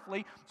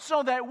 wonderfully,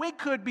 so that we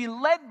could be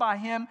led by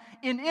Him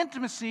in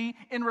intimacy,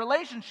 in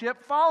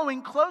relationship,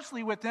 following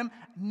closely with Him,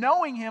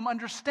 knowing Him,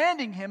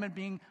 understanding Him, and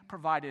being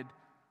provided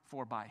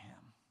for by Him.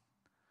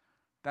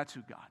 That's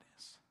who God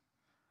is.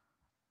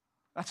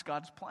 That's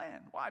God's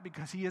plan. Why?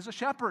 Because He is a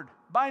shepherd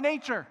by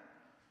nature.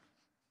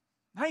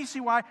 Now you see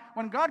why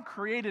when God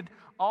created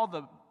all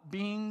the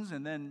beings,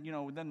 and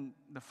then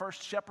the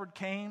first shepherd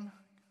came,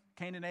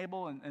 Cain and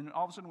Abel, and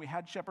all of a sudden we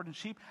had shepherd and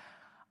sheep.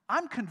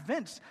 I'm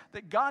convinced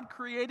that God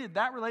created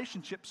that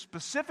relationship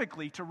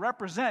specifically to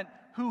represent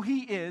who He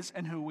is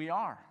and who we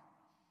are.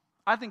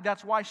 I think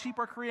that's why sheep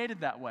are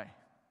created that way.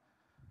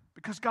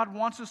 Because God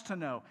wants us to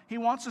know. He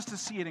wants us to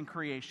see it in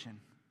creation.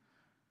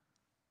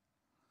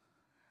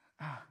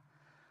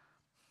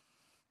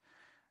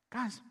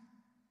 Guys,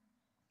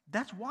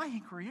 that's why He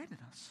created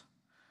us.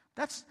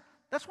 That's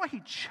why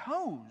He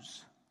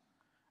chose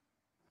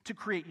to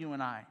create you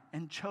and I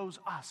and chose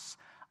us.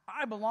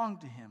 I belong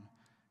to him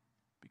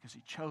because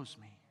he chose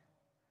me.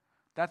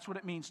 That's what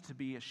it means to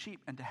be a sheep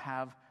and to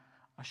have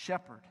a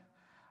shepherd.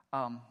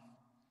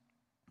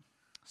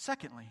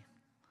 Secondly,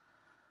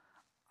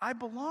 I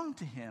belong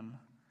to him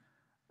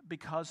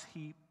because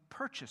he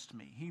purchased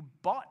me. He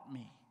bought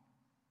me.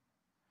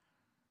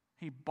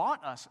 He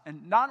bought us.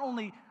 And not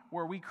only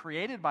were we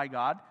created by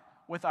God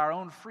with our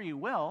own free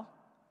will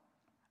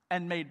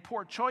and made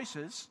poor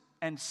choices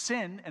and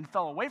sinned and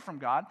fell away from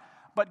God,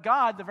 but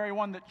God, the very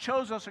one that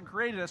chose us and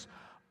created us,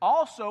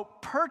 also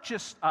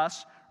purchased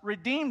us,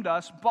 redeemed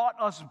us, bought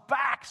us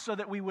back so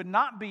that we would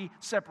not be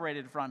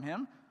separated from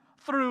him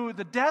through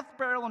the death,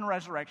 burial, and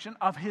resurrection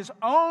of his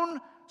own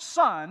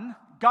Son,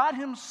 God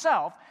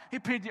himself. He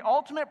paid the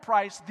ultimate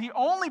price, the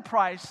only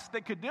price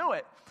that could do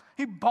it.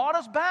 He bought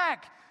us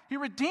back. He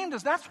redeemed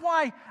us. That's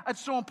why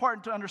it's so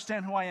important to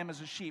understand who I am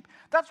as a sheep.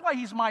 That's why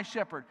he's my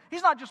shepherd.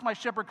 He's not just my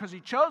shepherd because he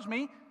chose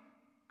me,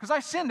 because I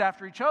sinned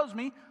after he chose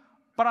me,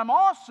 but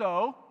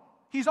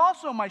he's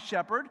also my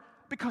shepherd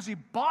because he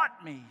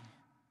bought me.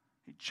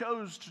 He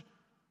chose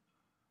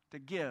to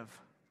give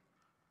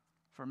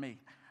for me.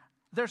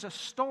 There's a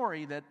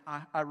story that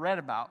I read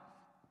about.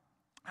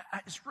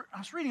 I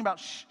was reading about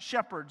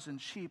shepherds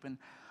and sheep, and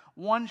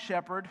one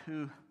shepherd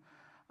who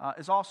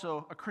is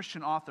also a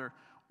Christian author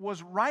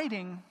was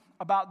writing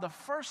about the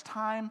first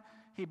time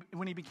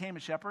when he became a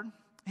shepherd.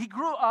 He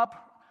grew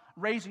up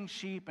raising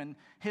sheep, and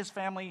his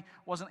family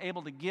wasn't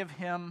able to give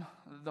him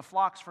the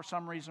flocks for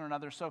some reason or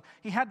another, so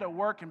he had to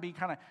work and be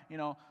kind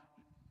of,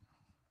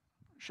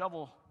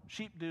 shovel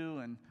sheep do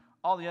and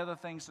all the other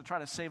things to try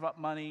to save up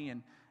money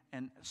and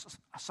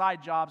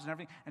side jobs and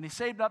everything. And he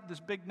saved up this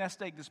big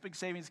nest egg, this big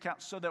savings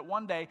account, so that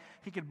one day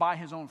he could buy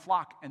his own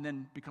flock and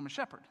then become a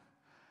shepherd.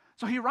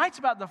 So he writes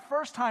about the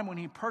first time when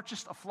he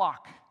purchased a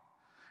flock.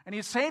 And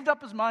he saved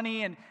up his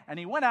money, and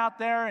he went out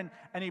there,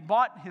 and he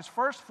bought his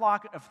first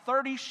flock of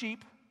 30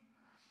 sheep.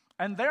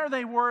 And there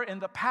they were in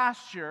the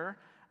pasture,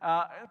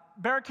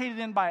 barricaded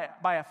in by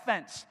a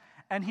fence.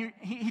 And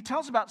he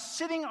tells about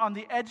sitting on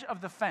the edge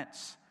of the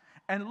fence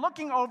and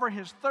looking over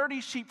his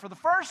 30 sheep for the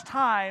first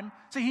time.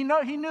 See, he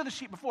knew the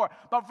sheep before,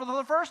 but for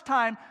the first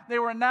time, they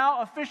were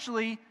now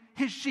officially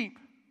his sheep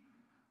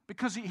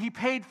because he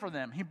paid for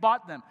them. He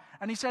bought them.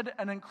 And he said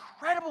an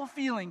incredible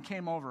feeling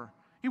came over.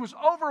 He was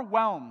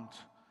overwhelmed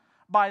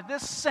by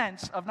this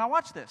sense of, now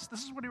watch this.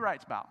 This is what he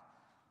writes about.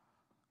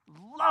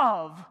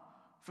 Love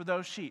for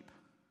those sheep.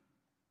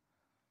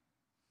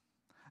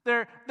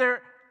 There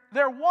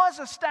was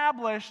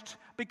established,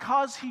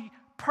 because he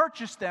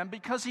purchased them,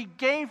 because he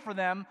gave for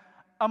them,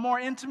 a more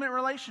intimate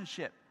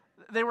relationship.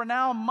 They were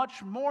now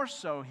much more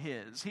so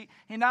his. He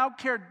now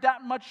cared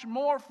that much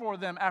more for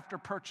them after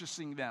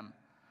purchasing them.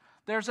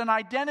 There's an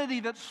identity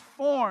that's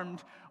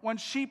formed when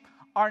sheep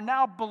are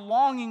now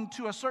belonging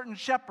to a certain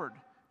shepherd.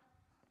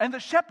 And the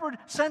shepherd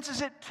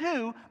senses it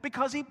too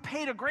because he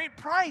paid a great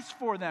price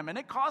for them and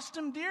it cost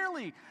him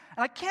dearly.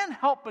 And I can't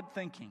help but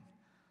thinking,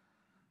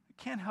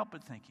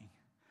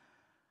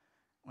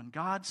 when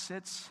God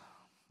sits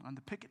on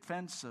the picket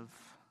fence of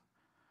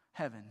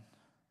heaven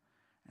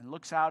and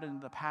looks out into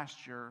the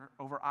pasture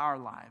over our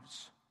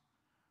lives,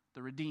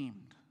 the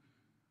redeemed,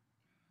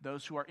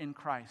 those who are in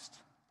Christ,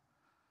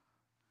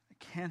 I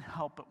can't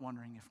help but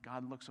wondering if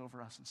God looks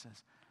over us and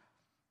says,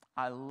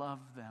 I love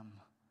them.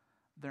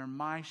 They're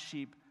my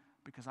sheep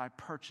because I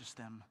purchased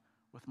them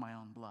with my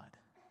own blood.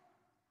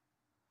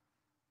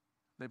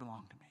 They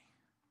belong to me.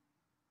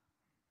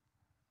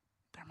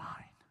 They're mine.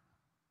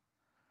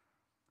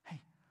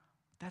 Hey,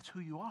 that's who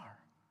you are.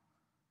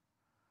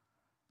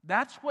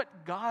 That's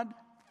what God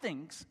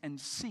thinks and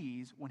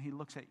sees when he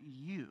looks at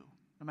you,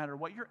 no matter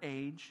what your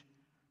age,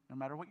 no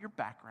matter what your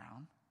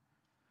background,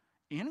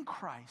 in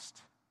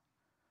Christ,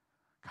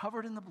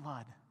 covered in the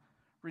blood,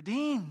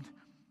 redeemed,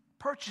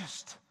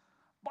 purchased,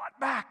 bought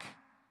back.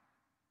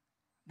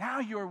 Now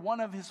you're one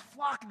of his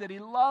flock that he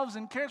loves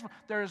and cares for.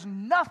 There is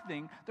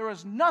nothing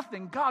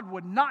God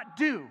would not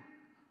do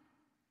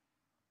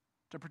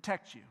to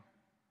protect you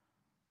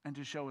and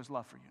to show his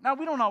love for you. Now,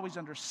 we don't always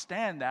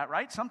understand that,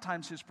 right?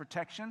 Sometimes his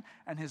protection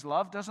and his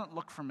love doesn't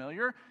look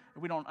familiar.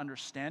 We don't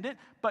understand it.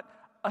 But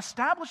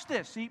establish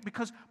this, see,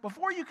 because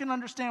before you can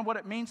understand what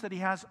it means that he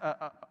has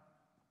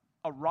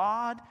a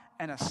rod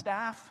and a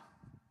staff,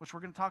 which we're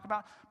going to talk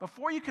about,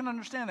 before you can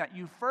understand that,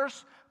 you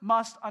first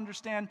must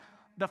understand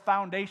the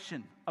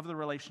foundation of the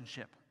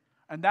relationship.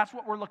 And that's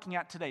what we're looking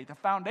at today. The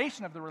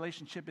foundation of the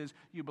relationship is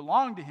you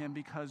belong to him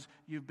because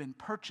you've been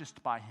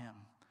purchased by him.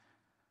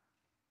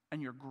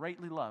 And you're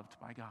greatly loved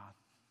by God.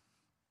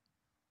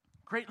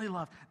 Greatly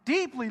loved.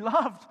 Deeply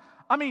loved.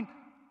 I mean,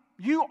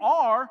 you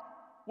are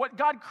what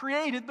God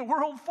created the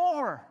world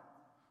for.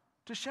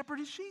 To shepherd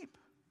his sheep.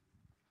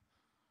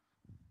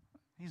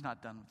 He's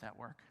not done with that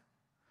work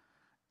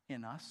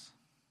in us.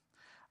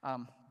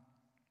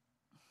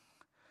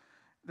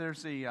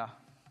 There's a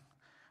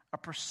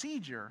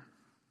procedure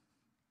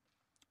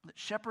that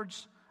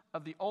shepherds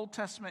of the Old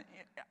Testament,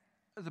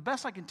 the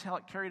best I can tell,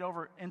 it carried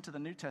over into the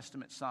New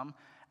Testament some.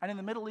 And in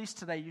the Middle East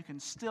today, you can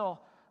still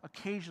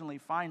occasionally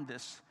find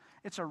this.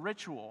 It's a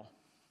ritual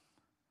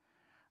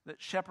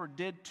that shepherd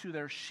did to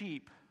their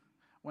sheep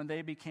when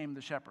they became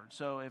the shepherd.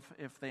 So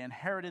if they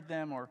inherited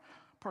them or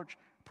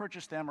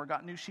purchased them or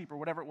got new sheep or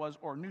whatever it was,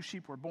 or new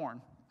sheep were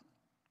born,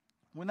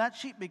 when that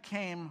sheep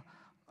became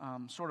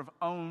sort of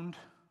owned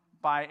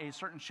by a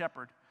certain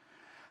shepherd,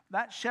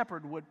 that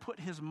shepherd would put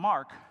his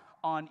mark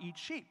on each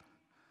sheep.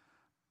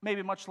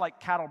 Maybe much like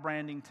cattle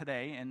branding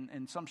today,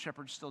 and some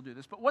shepherds still do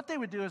this. But what they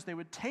would do is they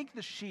would take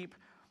the sheep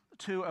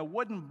to a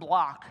wooden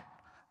block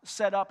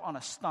set up on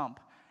a stump,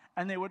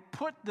 and they would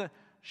put the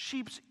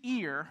sheep's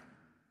ear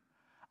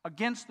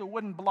against the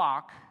wooden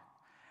block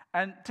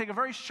and take a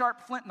very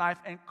sharp flint knife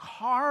and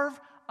carve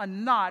a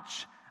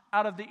notch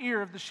out of the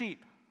ear of the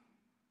sheep.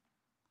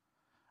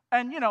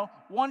 And,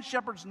 one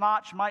shepherd's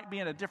notch might be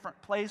in a different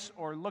place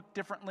or look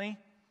differently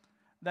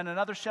than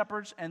another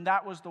shepherd's, and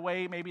that was the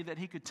way maybe that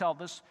he could tell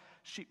this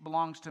sheep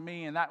belongs to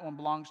me and that one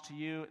belongs to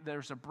you.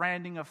 There's a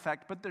branding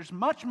effect, but there's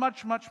much,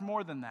 much, much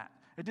more than that.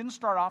 It didn't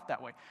start off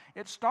that way.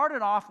 It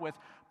started off with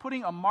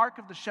putting a mark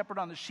of the shepherd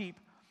on the sheep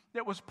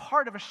that was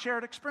part of a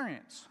shared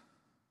experience.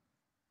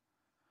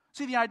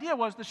 See, the idea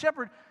was the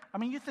shepherd,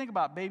 you think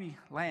about baby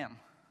lamb,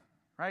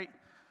 right?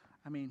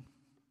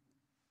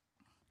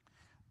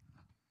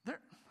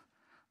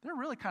 They're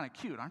really kind of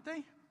cute, aren't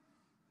they?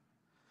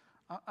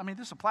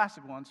 This is a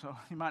plastic one, so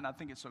you might not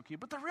think it's so cute,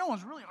 but the real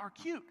ones really are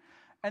cute.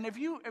 And if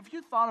you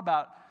thought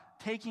about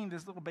taking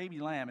this little baby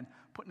lamb and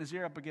putting his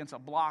ear up against a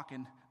block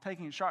and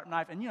taking a sharp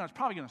knife, and it's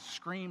probably going to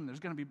scream,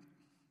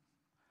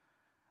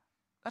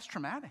 that's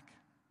traumatic.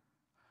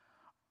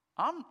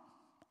 I'm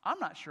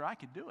not sure I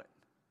could do it.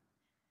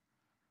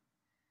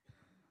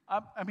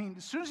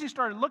 As soon as he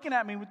started looking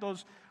at me with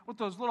those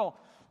little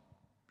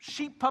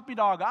sheep puppy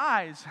dog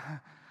eyes,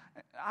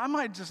 I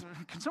might just,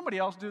 can somebody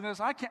else do this?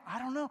 I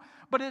don't know.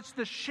 But it's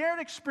the shared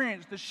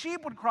experience. The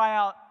sheep would cry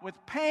out with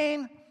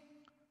pain.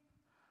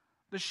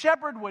 The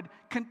shepherd would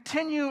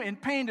continue in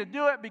pain to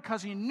do it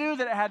because he knew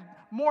that it had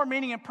more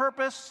meaning and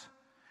purpose,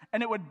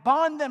 and it would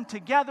bond them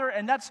together,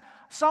 and that's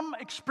some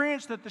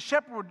experience that the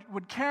shepherd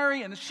would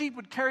carry and the sheep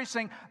would carry,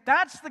 saying,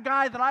 that's the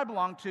guy that I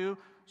belong to,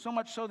 so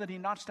much so that he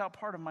notched out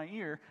part of my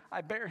ear.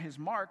 I bear his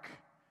mark.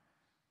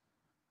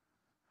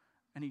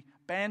 And he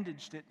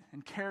bandaged it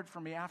and cared for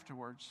me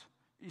afterwards.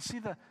 You see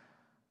the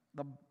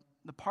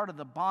part of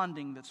the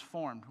bonding that's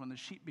formed when the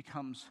sheep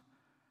becomes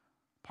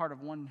part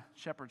of one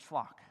shepherd's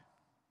flock.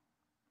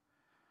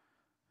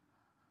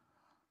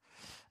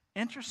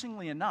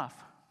 Interestingly enough,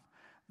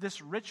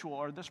 this ritual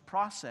or this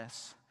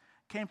process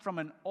came from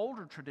an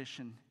older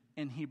tradition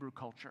in Hebrew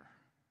culture.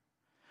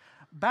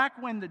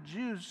 Back when the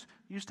Jews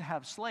used to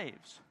have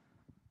slaves,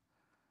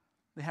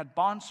 they had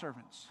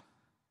bondservants.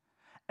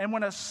 And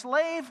when a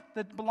slave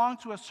that belonged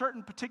to a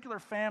certain particular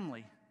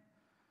family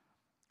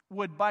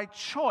would, by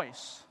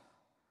choice,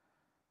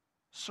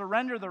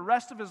 surrender the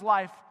rest of his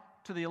life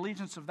to the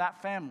allegiance of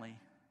that family,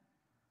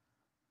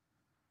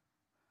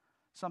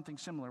 something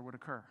similar would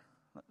occur.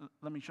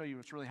 Let me show you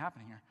what's really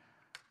happening here.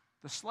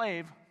 The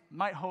slave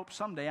might hope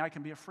someday I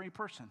can be a free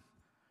person.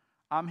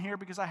 I'm here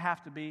because I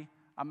have to be.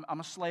 I'm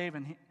a slave,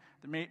 and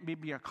there may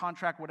be a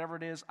contract, whatever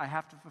it is. I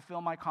have to fulfill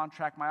my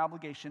contract, my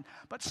obligation.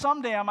 But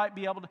someday I might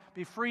be able to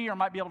be free, or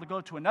might be able to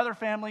go to another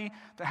family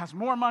that has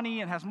more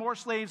money and has more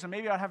slaves, and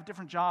maybe I'd have a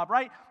different job,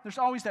 right? There's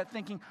always that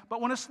thinking. But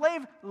when a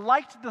slave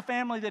liked the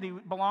family that he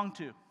belonged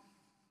to,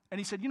 and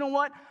he said, you know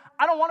what?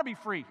 I don't want to be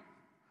free.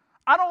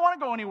 I don't want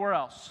to go anywhere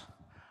else.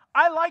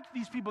 I like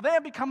these people. They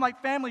have become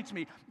like family to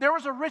me. There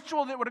was a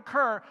ritual that would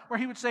occur where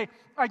he would say,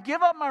 I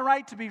give up my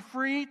right to be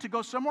free to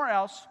go somewhere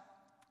else,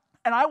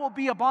 and I will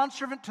be a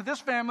bondservant to this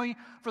family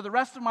for the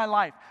rest of my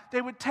life.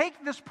 They would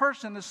take this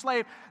person, this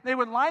slave, they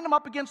would line him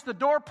up against the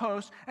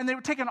doorpost, and they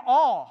would take an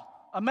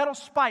awl, a metal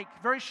spike,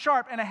 very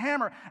sharp, and a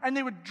hammer, and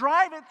they would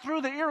drive it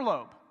through the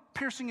earlobe,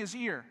 piercing his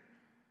ear,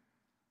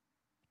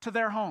 to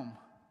their home.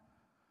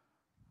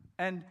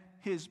 And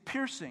his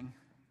piercing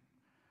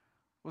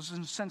was,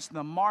 in a sense,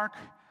 the mark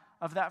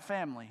of that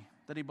family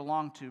that he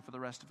belonged to for the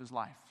rest of his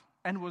life,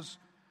 and was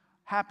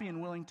happy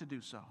and willing to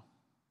do so.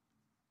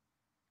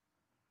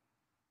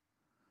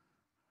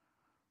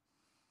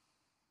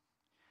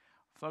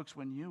 Folks,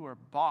 when you were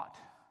bought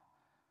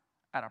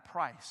at a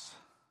price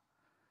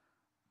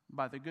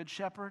by the Good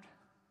Shepherd,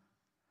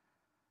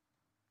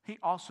 he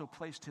also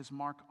placed his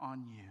mark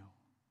on you.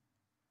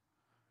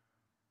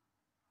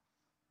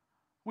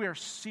 We are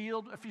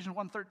sealed. Ephesians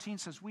 1:13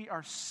 says we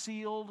are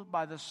sealed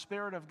by the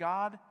Spirit of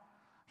God.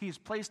 He's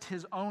placed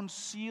his own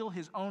seal,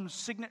 his own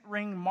signet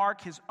ring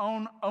mark, his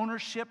own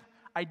ownership,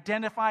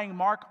 identifying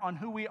mark on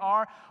who we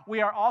are.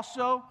 We are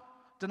also,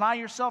 deny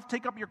yourself,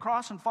 take up your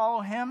cross and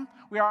follow him.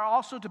 We are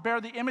also to bear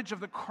the image of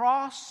the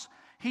cross.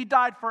 He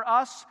died for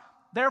us.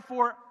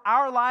 Therefore,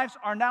 our lives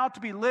are now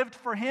to be lived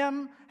for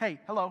him. Hey,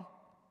 hello.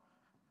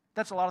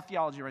 That's a lot of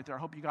theology right there. I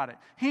hope you got it.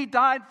 He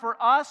died for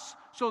us,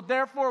 so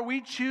therefore we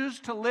choose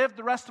to live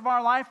the rest of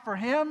our life for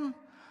him.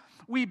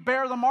 We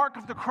bear the mark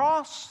of the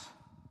cross.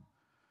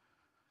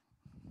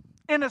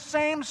 In the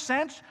same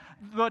sense,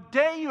 the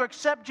day you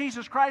accept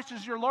Jesus Christ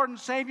as your Lord and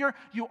Savior,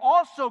 you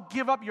also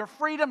give up your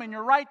freedom and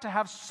your right to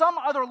have some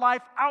other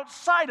life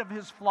outside of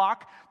His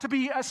flock, to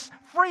be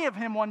free of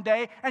Him one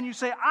day, and you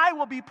say, I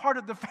will be part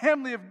of the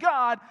family of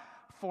God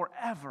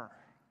forever.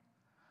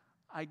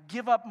 I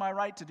give up my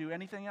right to do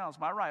anything else.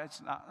 My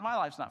life's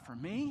not for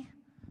me.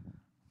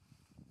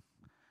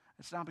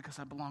 It's not because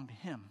I belong to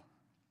Him.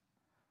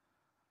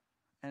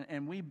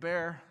 And we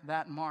bear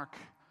that mark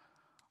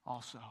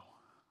also.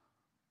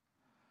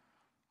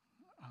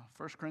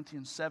 1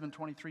 Corinthians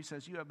 7:23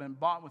 says, you have been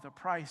bought with a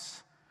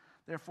price,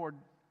 therefore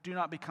do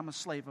not become a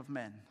slave of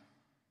men.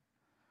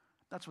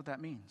 That's what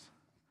that means.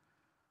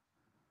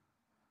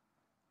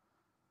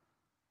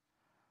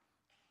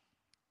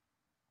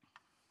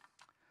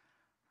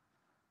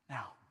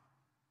 Now,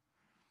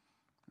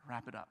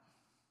 wrap it up.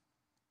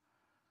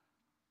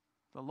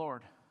 The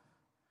Lord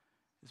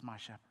is my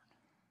shepherd.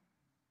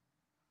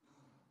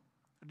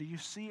 Do you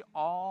see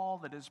all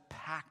that is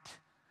packed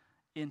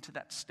into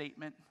that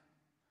statement?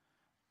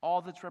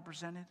 All that's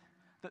represented?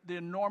 The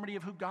enormity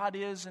of who God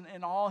is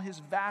and all His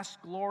vast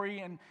glory,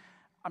 and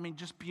I mean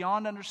just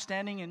beyond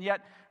understanding, and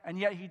yet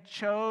He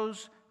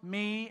chose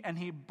me and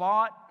He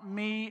bought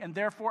me, and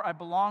therefore I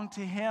belong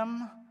to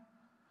Him,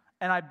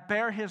 and I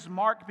bear His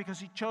mark because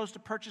He chose to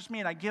purchase me,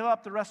 and I give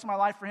up the rest of my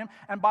life for Him.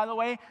 And by the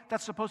way,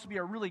 that's supposed to be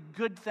a really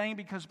good thing,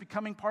 because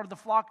becoming part of the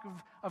flock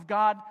of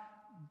God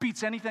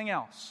beats anything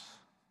else.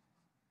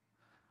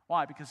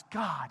 Why? Because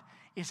God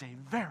is a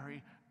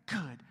very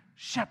good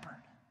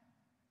shepherd.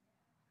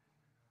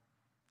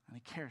 And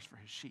He cares for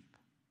His sheep.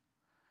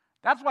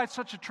 That's why it's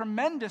such a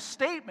tremendous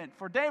statement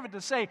for David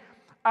to say,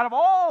 out of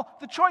all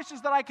the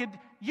choices that I could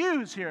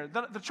use here,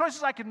 the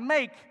choices I could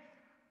make,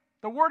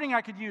 the wording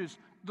I could use,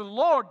 the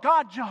Lord,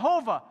 God,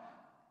 Jehovah,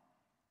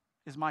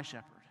 is my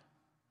shepherd.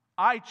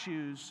 I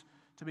choose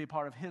to be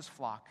part of His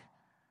flock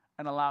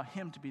and allow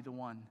Him to be the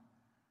one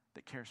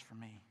that cares for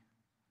me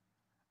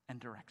and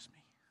directs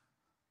me.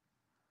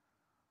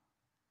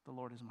 The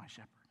Lord is my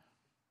shepherd.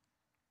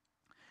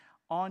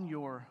 On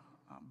your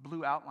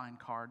blue outline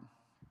card,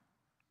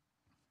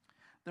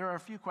 there are a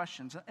few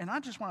questions, and I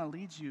just want to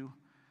lead you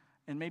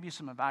in maybe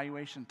some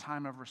evaluation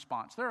time of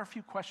response. There are a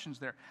few questions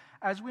there.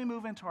 As we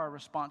move into our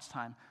response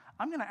time,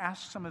 I'm going to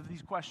ask some of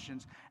these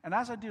questions, and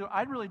as I do,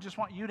 I really just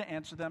want you to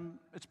answer them.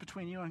 It's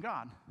between you and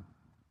God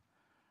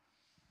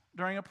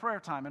during a prayer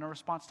time and a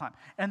response time.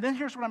 And then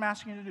here's what I'm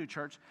asking you to do,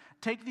 church.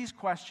 Take these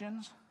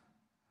questions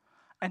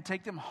and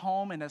take them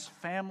home, and as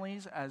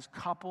families, as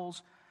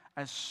couples,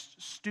 as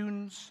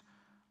students,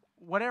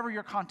 whatever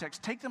your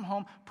context, take them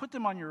home, put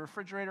them on your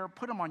refrigerator,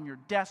 put them on your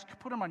desk,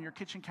 put them on your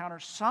kitchen counter,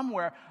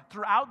 somewhere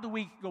throughout the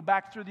week. Go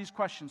back through these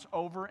questions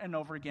over and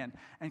over again.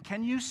 And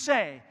can you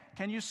say,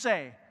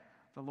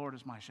 the Lord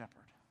is my shepherd?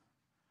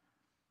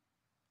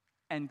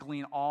 And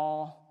glean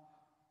all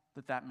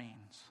that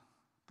means.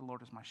 The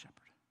Lord is my shepherd.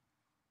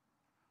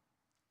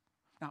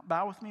 Now,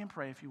 bow with me and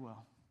pray, if you will.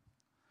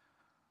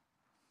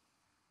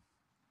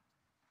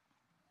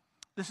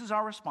 This is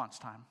our response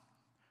time.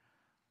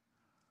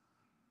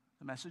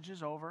 The message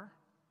is over.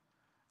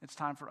 It's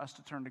time for us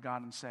to turn to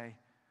God and say,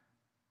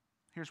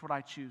 here's what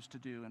I choose to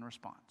do in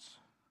response.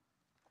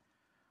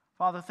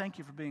 Father, thank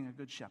you for being a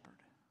good shepherd.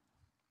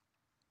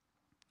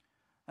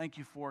 Thank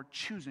you for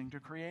choosing to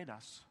create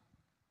us,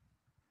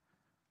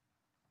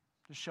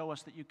 to show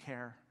us that you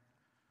care,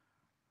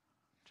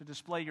 to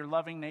display your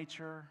loving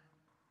nature.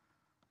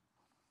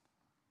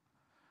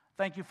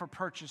 Thank you for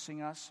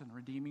purchasing us and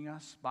redeeming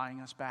us, buying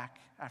us back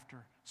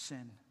after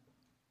sin.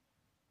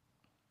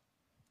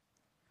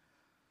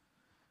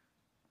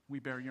 We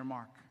bear your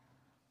mark.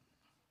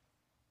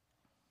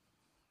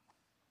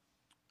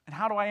 And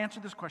how do I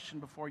answer this question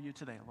before you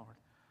today, Lord?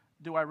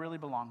 Do I really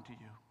belong to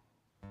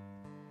you?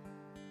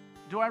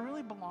 Do I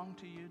really belong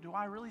to you? Do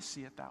I really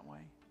see it that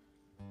way?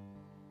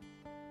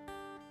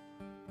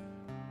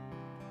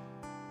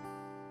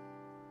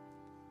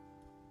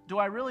 Do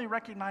I really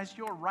recognize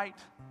your right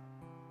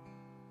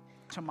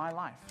to my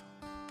life?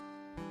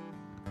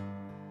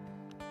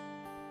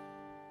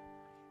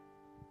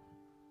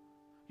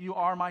 You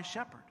are my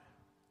shepherd.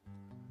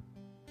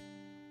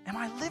 Am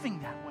I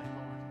living that way,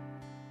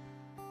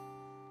 Lord?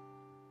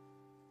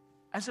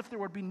 As if there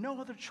would be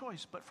no other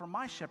choice but for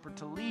my shepherd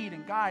to lead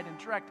and guide and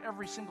direct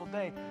every single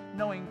day,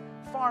 knowing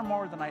far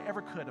more than I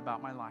ever could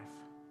about my life.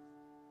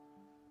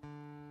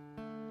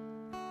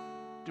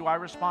 Do I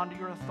respond to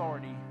your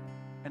authority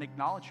and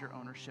acknowledge your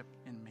ownership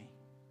in me?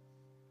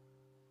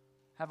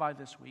 Have I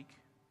this week?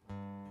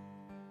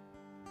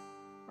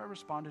 Have I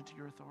responded to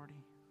your authority?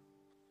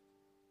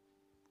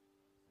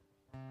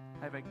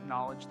 I've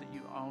acknowledged that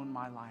you own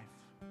my life,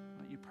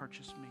 that you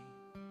purchased me.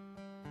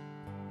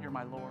 You're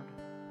my Lord.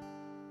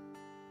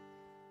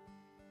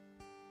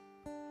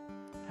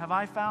 Have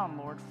I found,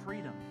 Lord,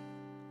 freedom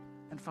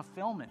and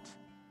fulfillment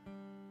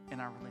in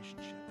our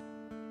relationship?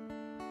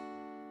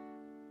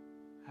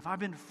 Have I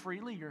been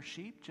freely your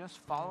sheep, just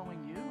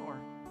following you, or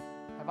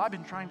have I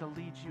been trying to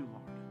lead you,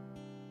 Lord,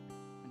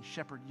 and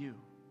shepherd you?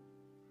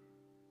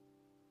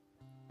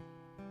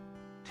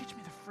 Teach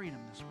me the freedom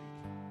this week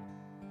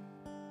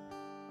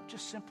of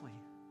just simply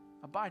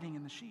abiding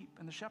in the sheep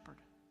and the shepherd?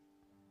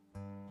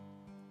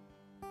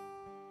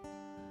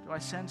 Do I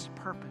sense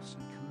purpose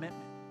and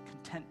commitment,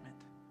 contentment,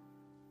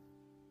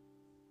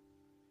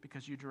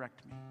 because you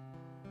direct me?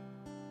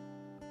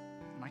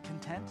 Am I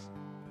content?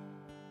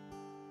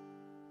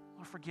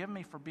 Lord, forgive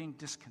me for being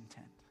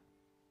discontent,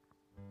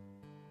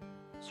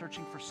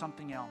 searching for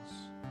something else.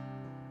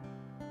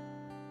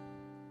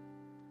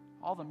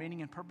 All the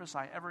meaning and purpose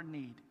I ever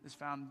need is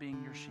found in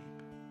being your sheep.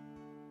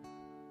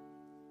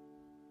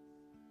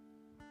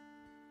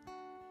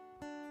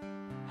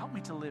 Help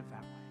me to live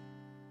that way.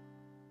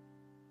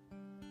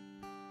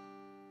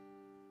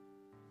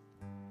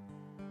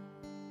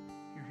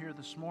 You're here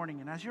this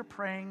morning, and as you're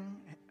praying,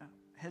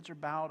 heads are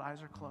bowed,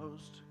 eyes are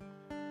closed.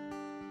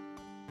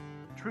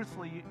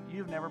 Truthfully,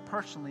 you've never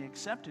personally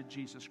accepted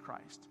Jesus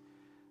Christ.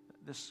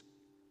 This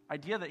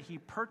idea that he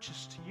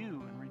purchased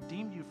you and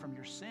redeemed you from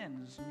your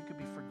sins, and you could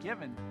be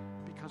forgiven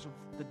because of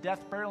the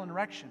death, burial, and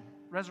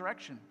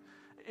resurrection.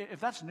 If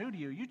that's new to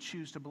you, you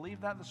choose to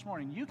believe that this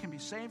morning. You can be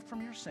saved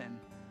from your sin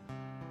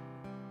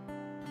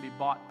and be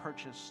bought,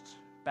 purchased,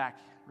 back,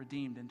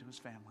 redeemed into his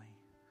family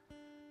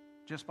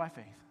just by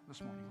faith this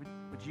morning.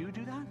 Would you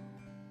do that?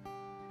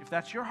 If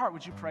that's your heart,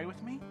 would you pray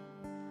with me?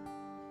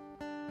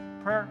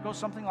 Prayer goes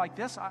something like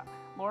this.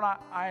 Lord,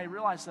 I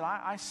realize that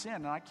I sin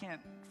and I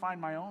can't find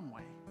my own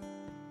way.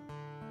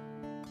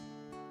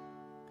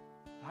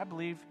 I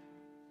believe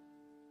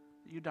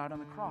that you died on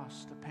the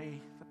cross to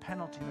pay the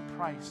penalty, the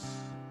price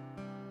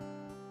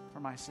for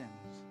my sins.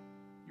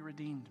 You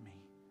redeemed me.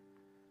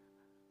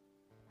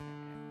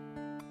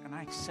 And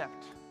I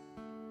accept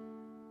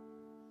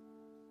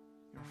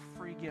your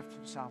free gift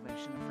of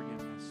salvation and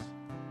forgiveness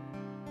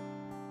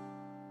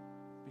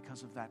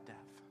because of that death,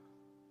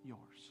 yours.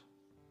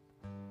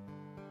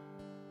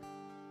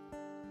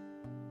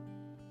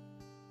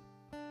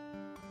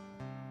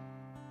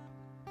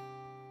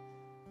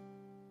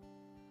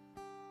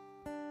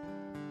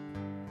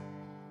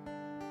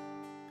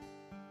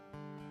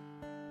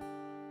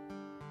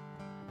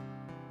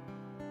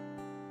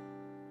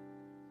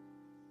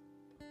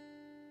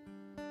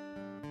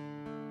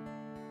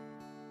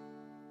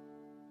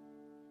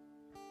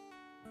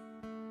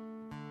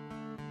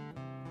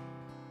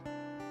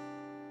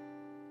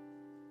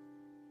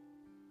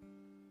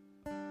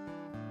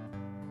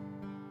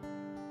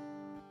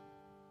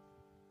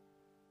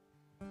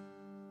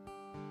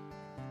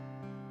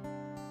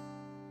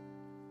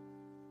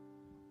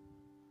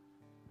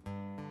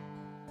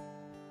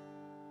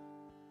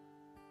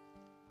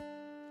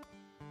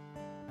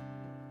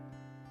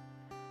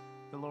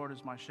 The Lord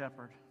is my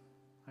shepherd,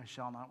 I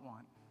shall not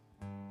want.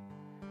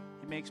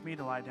 He makes me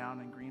to lie down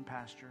in green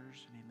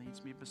pastures, and he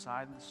leads me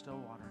beside the still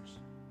waters.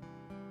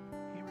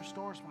 He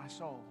restores my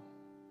soul.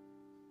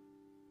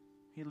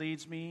 He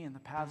leads me in the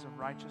paths of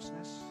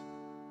righteousness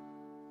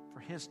for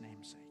his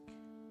name's sake.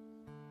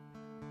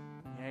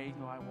 Yea,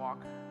 though I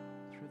walk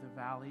through the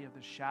valley of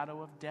the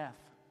shadow of death,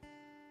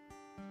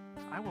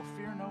 I will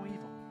fear no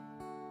evil,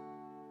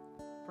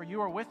 for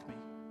you are with me.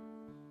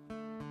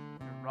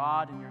 Your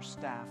rod and your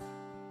staff,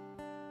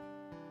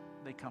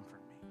 they comfort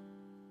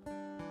me.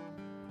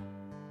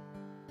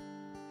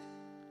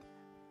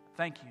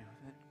 Thank you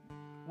that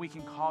we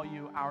can call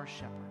you our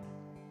shepherd.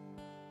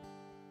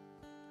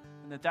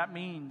 And that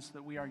means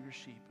that we are your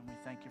sheep. And we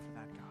thank you for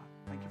that, God.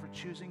 Thank you for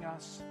choosing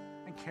us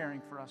and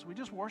caring for us. We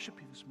just worship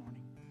you this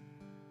morning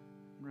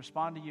and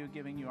respond to you,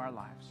 giving you our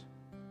lives.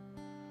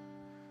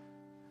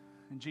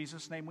 In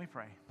Jesus' name we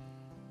pray.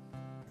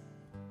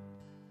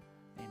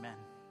 Amen.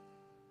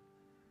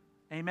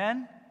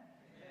 Amen?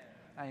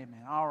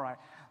 Amen. All right.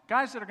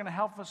 Guys that are going to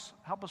help us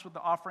with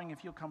the offering,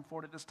 if you'll come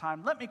forward at this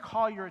time, let me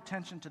call your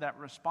attention to that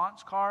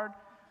response card.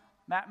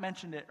 Matt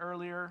mentioned it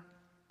earlier.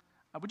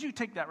 Would you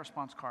take that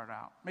response card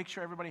out? Make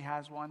sure everybody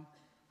has one.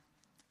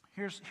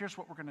 Here's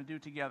what we're going to do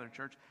together,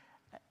 church.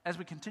 As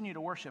we continue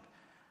to worship,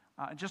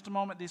 in just a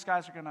moment, these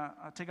guys are going to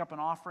take up an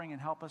offering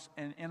and help us.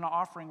 And in the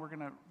offering, we're going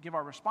to give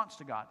our response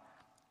to God.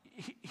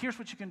 Here's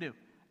what you can do.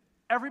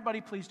 Everybody,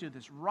 please do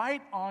this.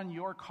 Write on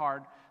your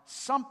card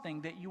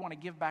something that you want to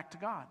give back to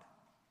God.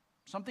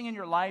 Something in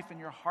your life, in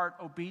your heart,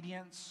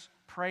 obedience,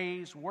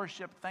 praise,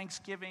 worship,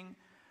 thanksgiving.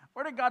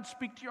 Where did God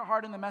speak to your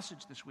heart in the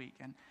message this week?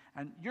 And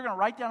you're going to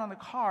write down on the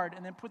card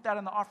and then put that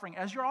in the offering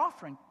as your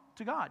offering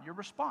to God, your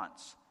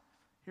response.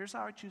 Here's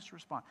how I choose to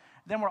respond.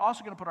 Then we're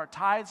also going to put our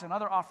tithes and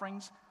other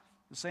offerings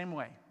the same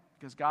way.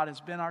 Because God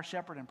has been our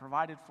shepherd and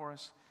provided for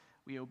us,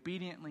 we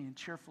obediently and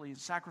cheerfully and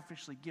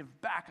sacrificially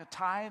give back a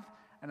tithe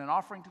and an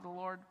offering to the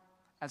Lord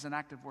as an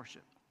act of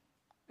worship.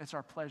 It's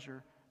our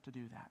pleasure to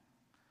do that.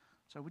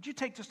 So would you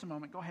take just a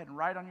moment, go ahead and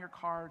write on your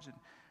cards and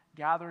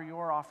gather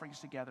your offerings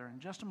together. In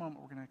just a moment,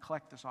 we're going to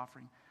collect this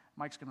offering.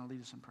 Mike's going to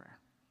lead us in prayer.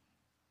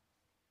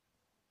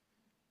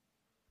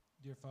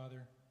 Dear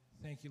Father,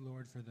 thank you,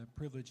 Lord, for the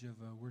privilege of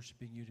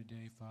worshiping you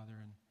today, Father,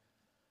 and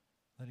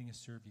letting us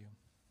serve you.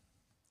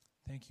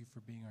 Thank you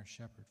for being our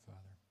shepherd, Father.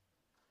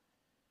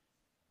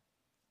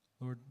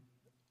 Lord,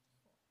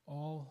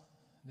 all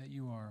that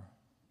you are,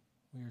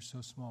 we are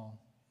so small,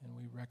 and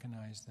we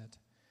recognize that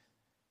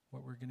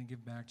what we're going to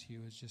give back to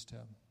you is just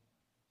a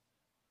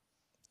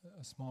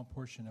small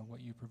portion of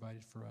what you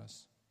provided for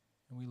us.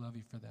 And we love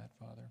you for that,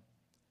 Father.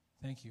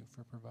 Thank you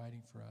for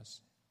providing for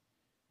us.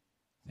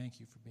 Thank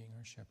you for being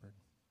our shepherd.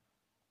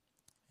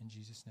 In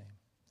Jesus' name,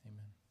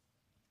 amen.